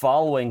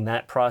following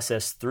that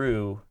process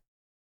through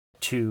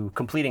to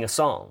completing a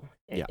song.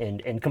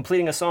 And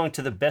completing a song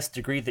to the best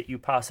degree that you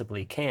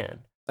possibly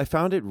can. I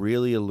found it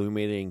really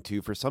illuminating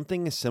too for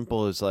something as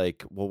simple as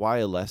like, well, why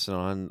a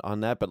lesson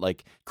on that? But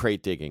like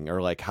crate digging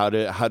or like how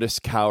to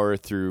scour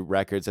through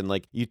records, and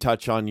like you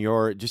touch on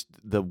your just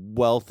the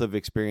wealth of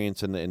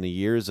experience in the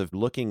years of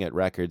looking at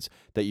records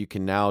that you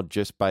can now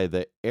just by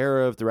the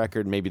era of the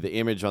record, maybe the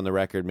image on the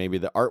record, maybe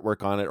the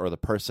artwork on it or the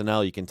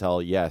personnel, you can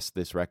tell, yes,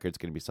 this record's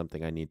going to be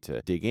something I need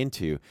to dig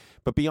into.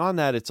 But beyond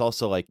that, it's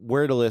also like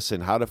where to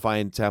listen, how to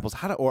find samples,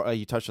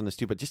 you touched on this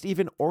too, but just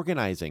even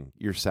organizing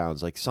your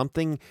sounds, like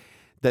something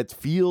that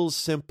feels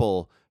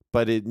simple,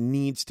 but it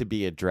needs to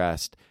be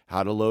addressed.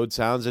 How to load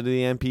sounds into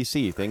the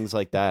MPC, things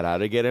like that. How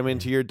to get them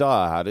into your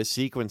DAW, how to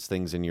sequence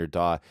things in your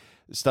DAW.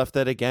 Stuff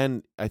that,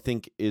 again, I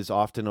think is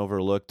often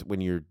overlooked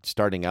when you're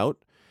starting out.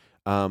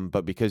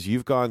 But because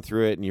you've gone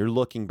through it and you're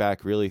looking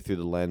back really through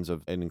the lens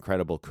of an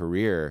incredible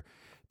career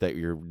that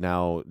you're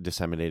now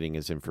disseminating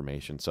as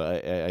information. So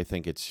I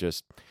think it's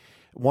just...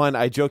 One,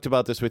 I joked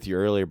about this with you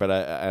earlier, but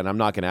I'm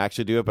not going to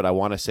actually do it, but I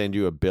want to send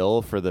you a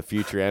bill for the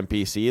future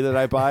MPC that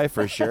I buy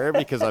for sure,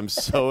 because I'm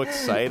so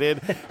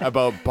excited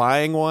about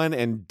buying one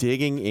and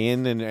digging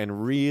in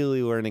and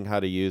really learning how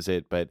to use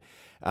it. But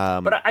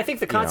I think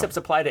the concepts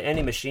apply to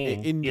any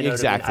machine.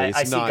 Exactly.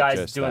 I see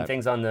guys doing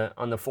things on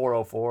the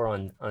 404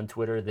 on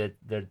Twitter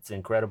that's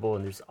incredible,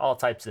 and there's all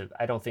types of.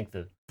 I don't think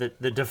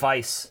the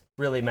device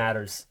really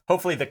matters.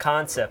 Hopefully, the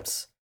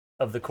concepts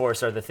of the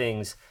course are the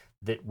things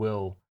that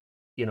will,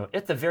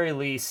 at the very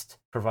least,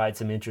 provide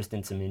some interest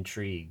and some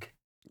intrigue.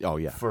 Oh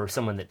yeah. For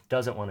someone that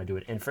doesn't want to do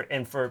it,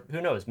 and for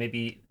who knows,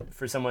 maybe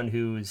for someone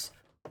who's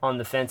on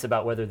the fence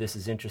about whether this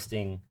is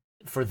interesting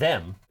for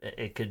them,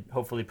 it could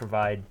hopefully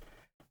provide,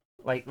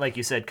 like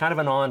you said, kind of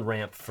an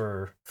on-ramp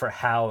for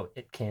how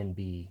it can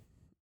be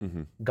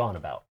gone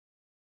about.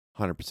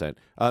 100%.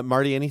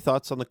 Marty, any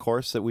thoughts on the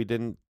course that we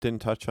didn't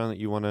touch on that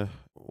you want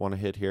to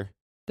hit here?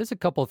 There's a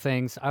couple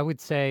things. I would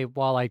say,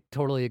 while I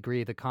totally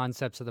agree, the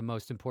concepts are the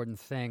most important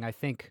thing. I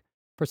think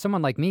for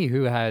someone like me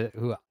who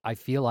I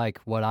feel like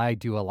what I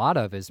do a lot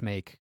of is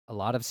make a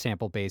lot of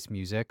sample-based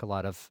music, a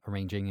lot of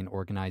arranging and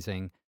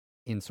organizing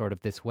in sort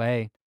of this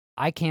way.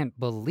 I can't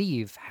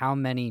believe how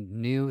many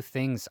new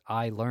things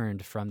I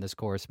learned from this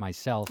course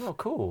myself. Oh,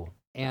 cool.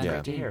 And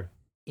Great to hear.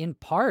 In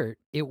part,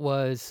 it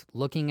was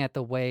looking at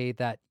the way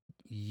that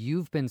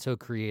you've been so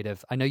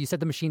creative. I know you said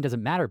the machine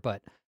doesn't matter,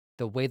 but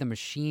the way the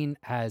machine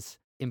has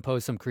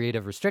imposed some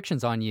creative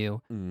restrictions on you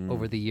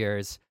over the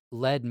years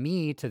led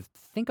me to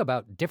think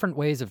about different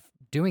ways of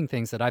doing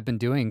things that I've been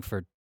doing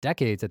for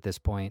decades at this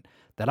point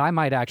that I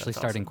might actually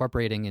start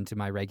incorporating into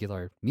my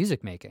regular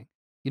music making.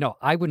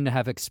 I wouldn't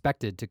have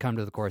expected to come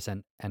to the course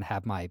and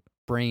have my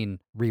brain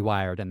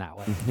rewired in that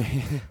way.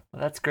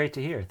 Well, that's great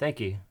to hear. Thank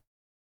you.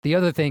 The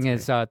other thing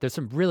is there's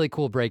some really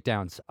cool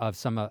breakdowns of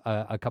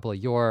a couple of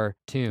your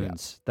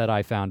tunes that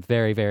I found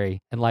very,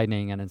 very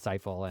enlightening and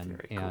insightful,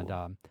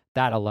 and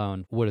that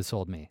alone would have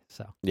sold me.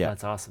 So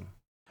that's awesome.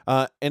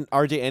 And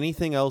RJ,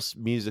 anything else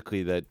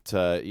musically that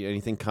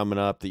anything coming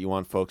up that you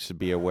want folks to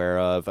be aware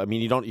of? I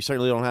mean, you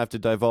certainly don't have to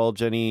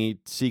divulge any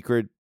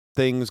secret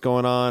things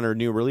going on or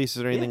new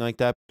releases or anything like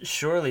that.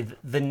 Surely.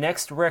 The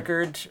next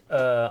record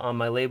on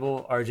my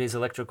label, RJ's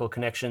Electrical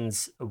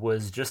Connections,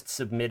 was just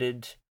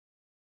submitted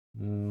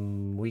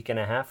week and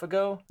a half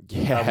ago.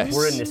 Yes.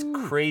 We're in this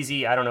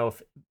crazy, I don't know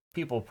if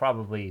people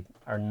probably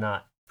are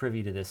not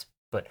privy to this,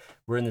 but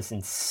we're in this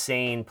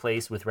insane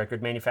place with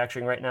record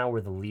manufacturing right now where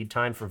the lead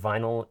time for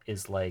vinyl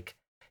is like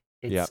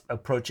it's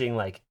approaching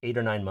like 8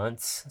 or 9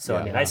 months. So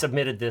I mean, I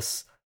submitted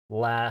this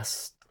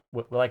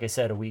like I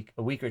said, a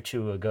week or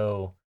two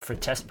ago for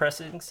test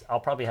pressings. I'll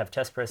probably have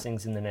test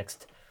pressings in the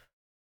next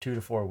 2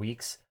 to 4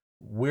 weeks.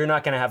 We're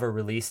not going to have a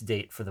release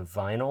date for the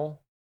vinyl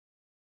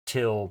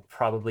till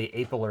probably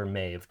April or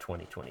May of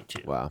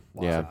 2022. Wow.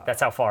 Yeah.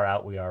 That's how far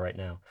out we are right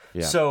now.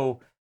 Yeah. So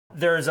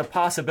there's a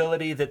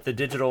possibility that the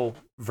digital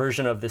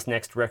version of this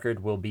next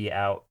record will be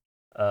out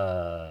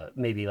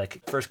maybe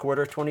like first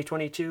quarter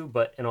 2022,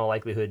 but in all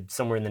likelihood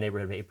somewhere in the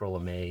neighborhood of April or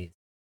May.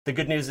 The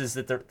good news is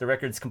that the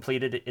record's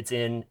completed, it's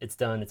in, it's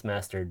done, it's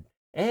mastered.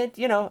 And,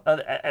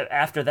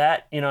 after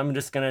that, I'm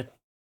just going to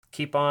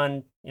keep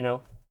on,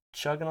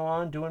 chugging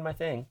along, doing my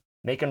thing,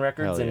 making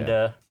records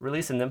and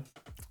releasing them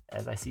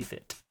as I see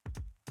fit.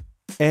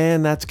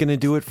 And that's going to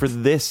do it for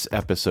this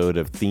episode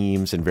of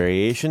Themes and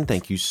Variation.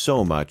 Thank you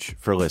so much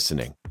for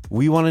listening.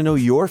 We want to know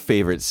your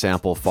favorite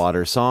sample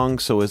fodder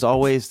songs, so as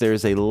always,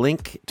 there's a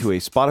link to a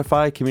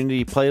Spotify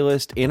community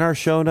playlist in our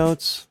show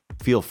notes.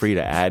 Feel free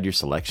to add your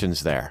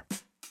selections there.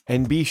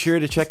 And be sure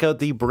to check out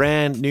the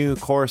brand new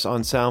course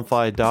on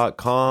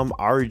Soundfly.com,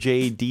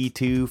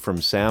 RJD2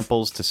 From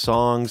Samples to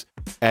Songs.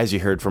 As you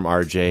heard from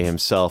RJ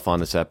himself on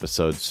this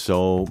episode,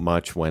 so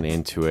much went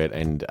into it,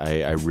 and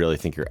I really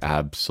think you're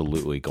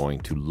absolutely going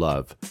to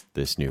love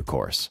this new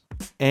course.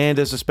 And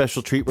as a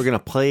special treat, we're going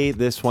to play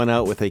this one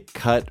out with a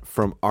cut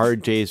from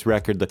RJ's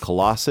record, The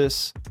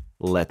Colossus,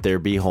 Let There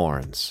Be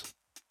Horns.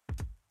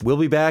 We'll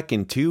be back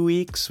in 2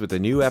 weeks with a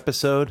new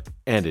episode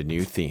and a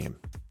new theme.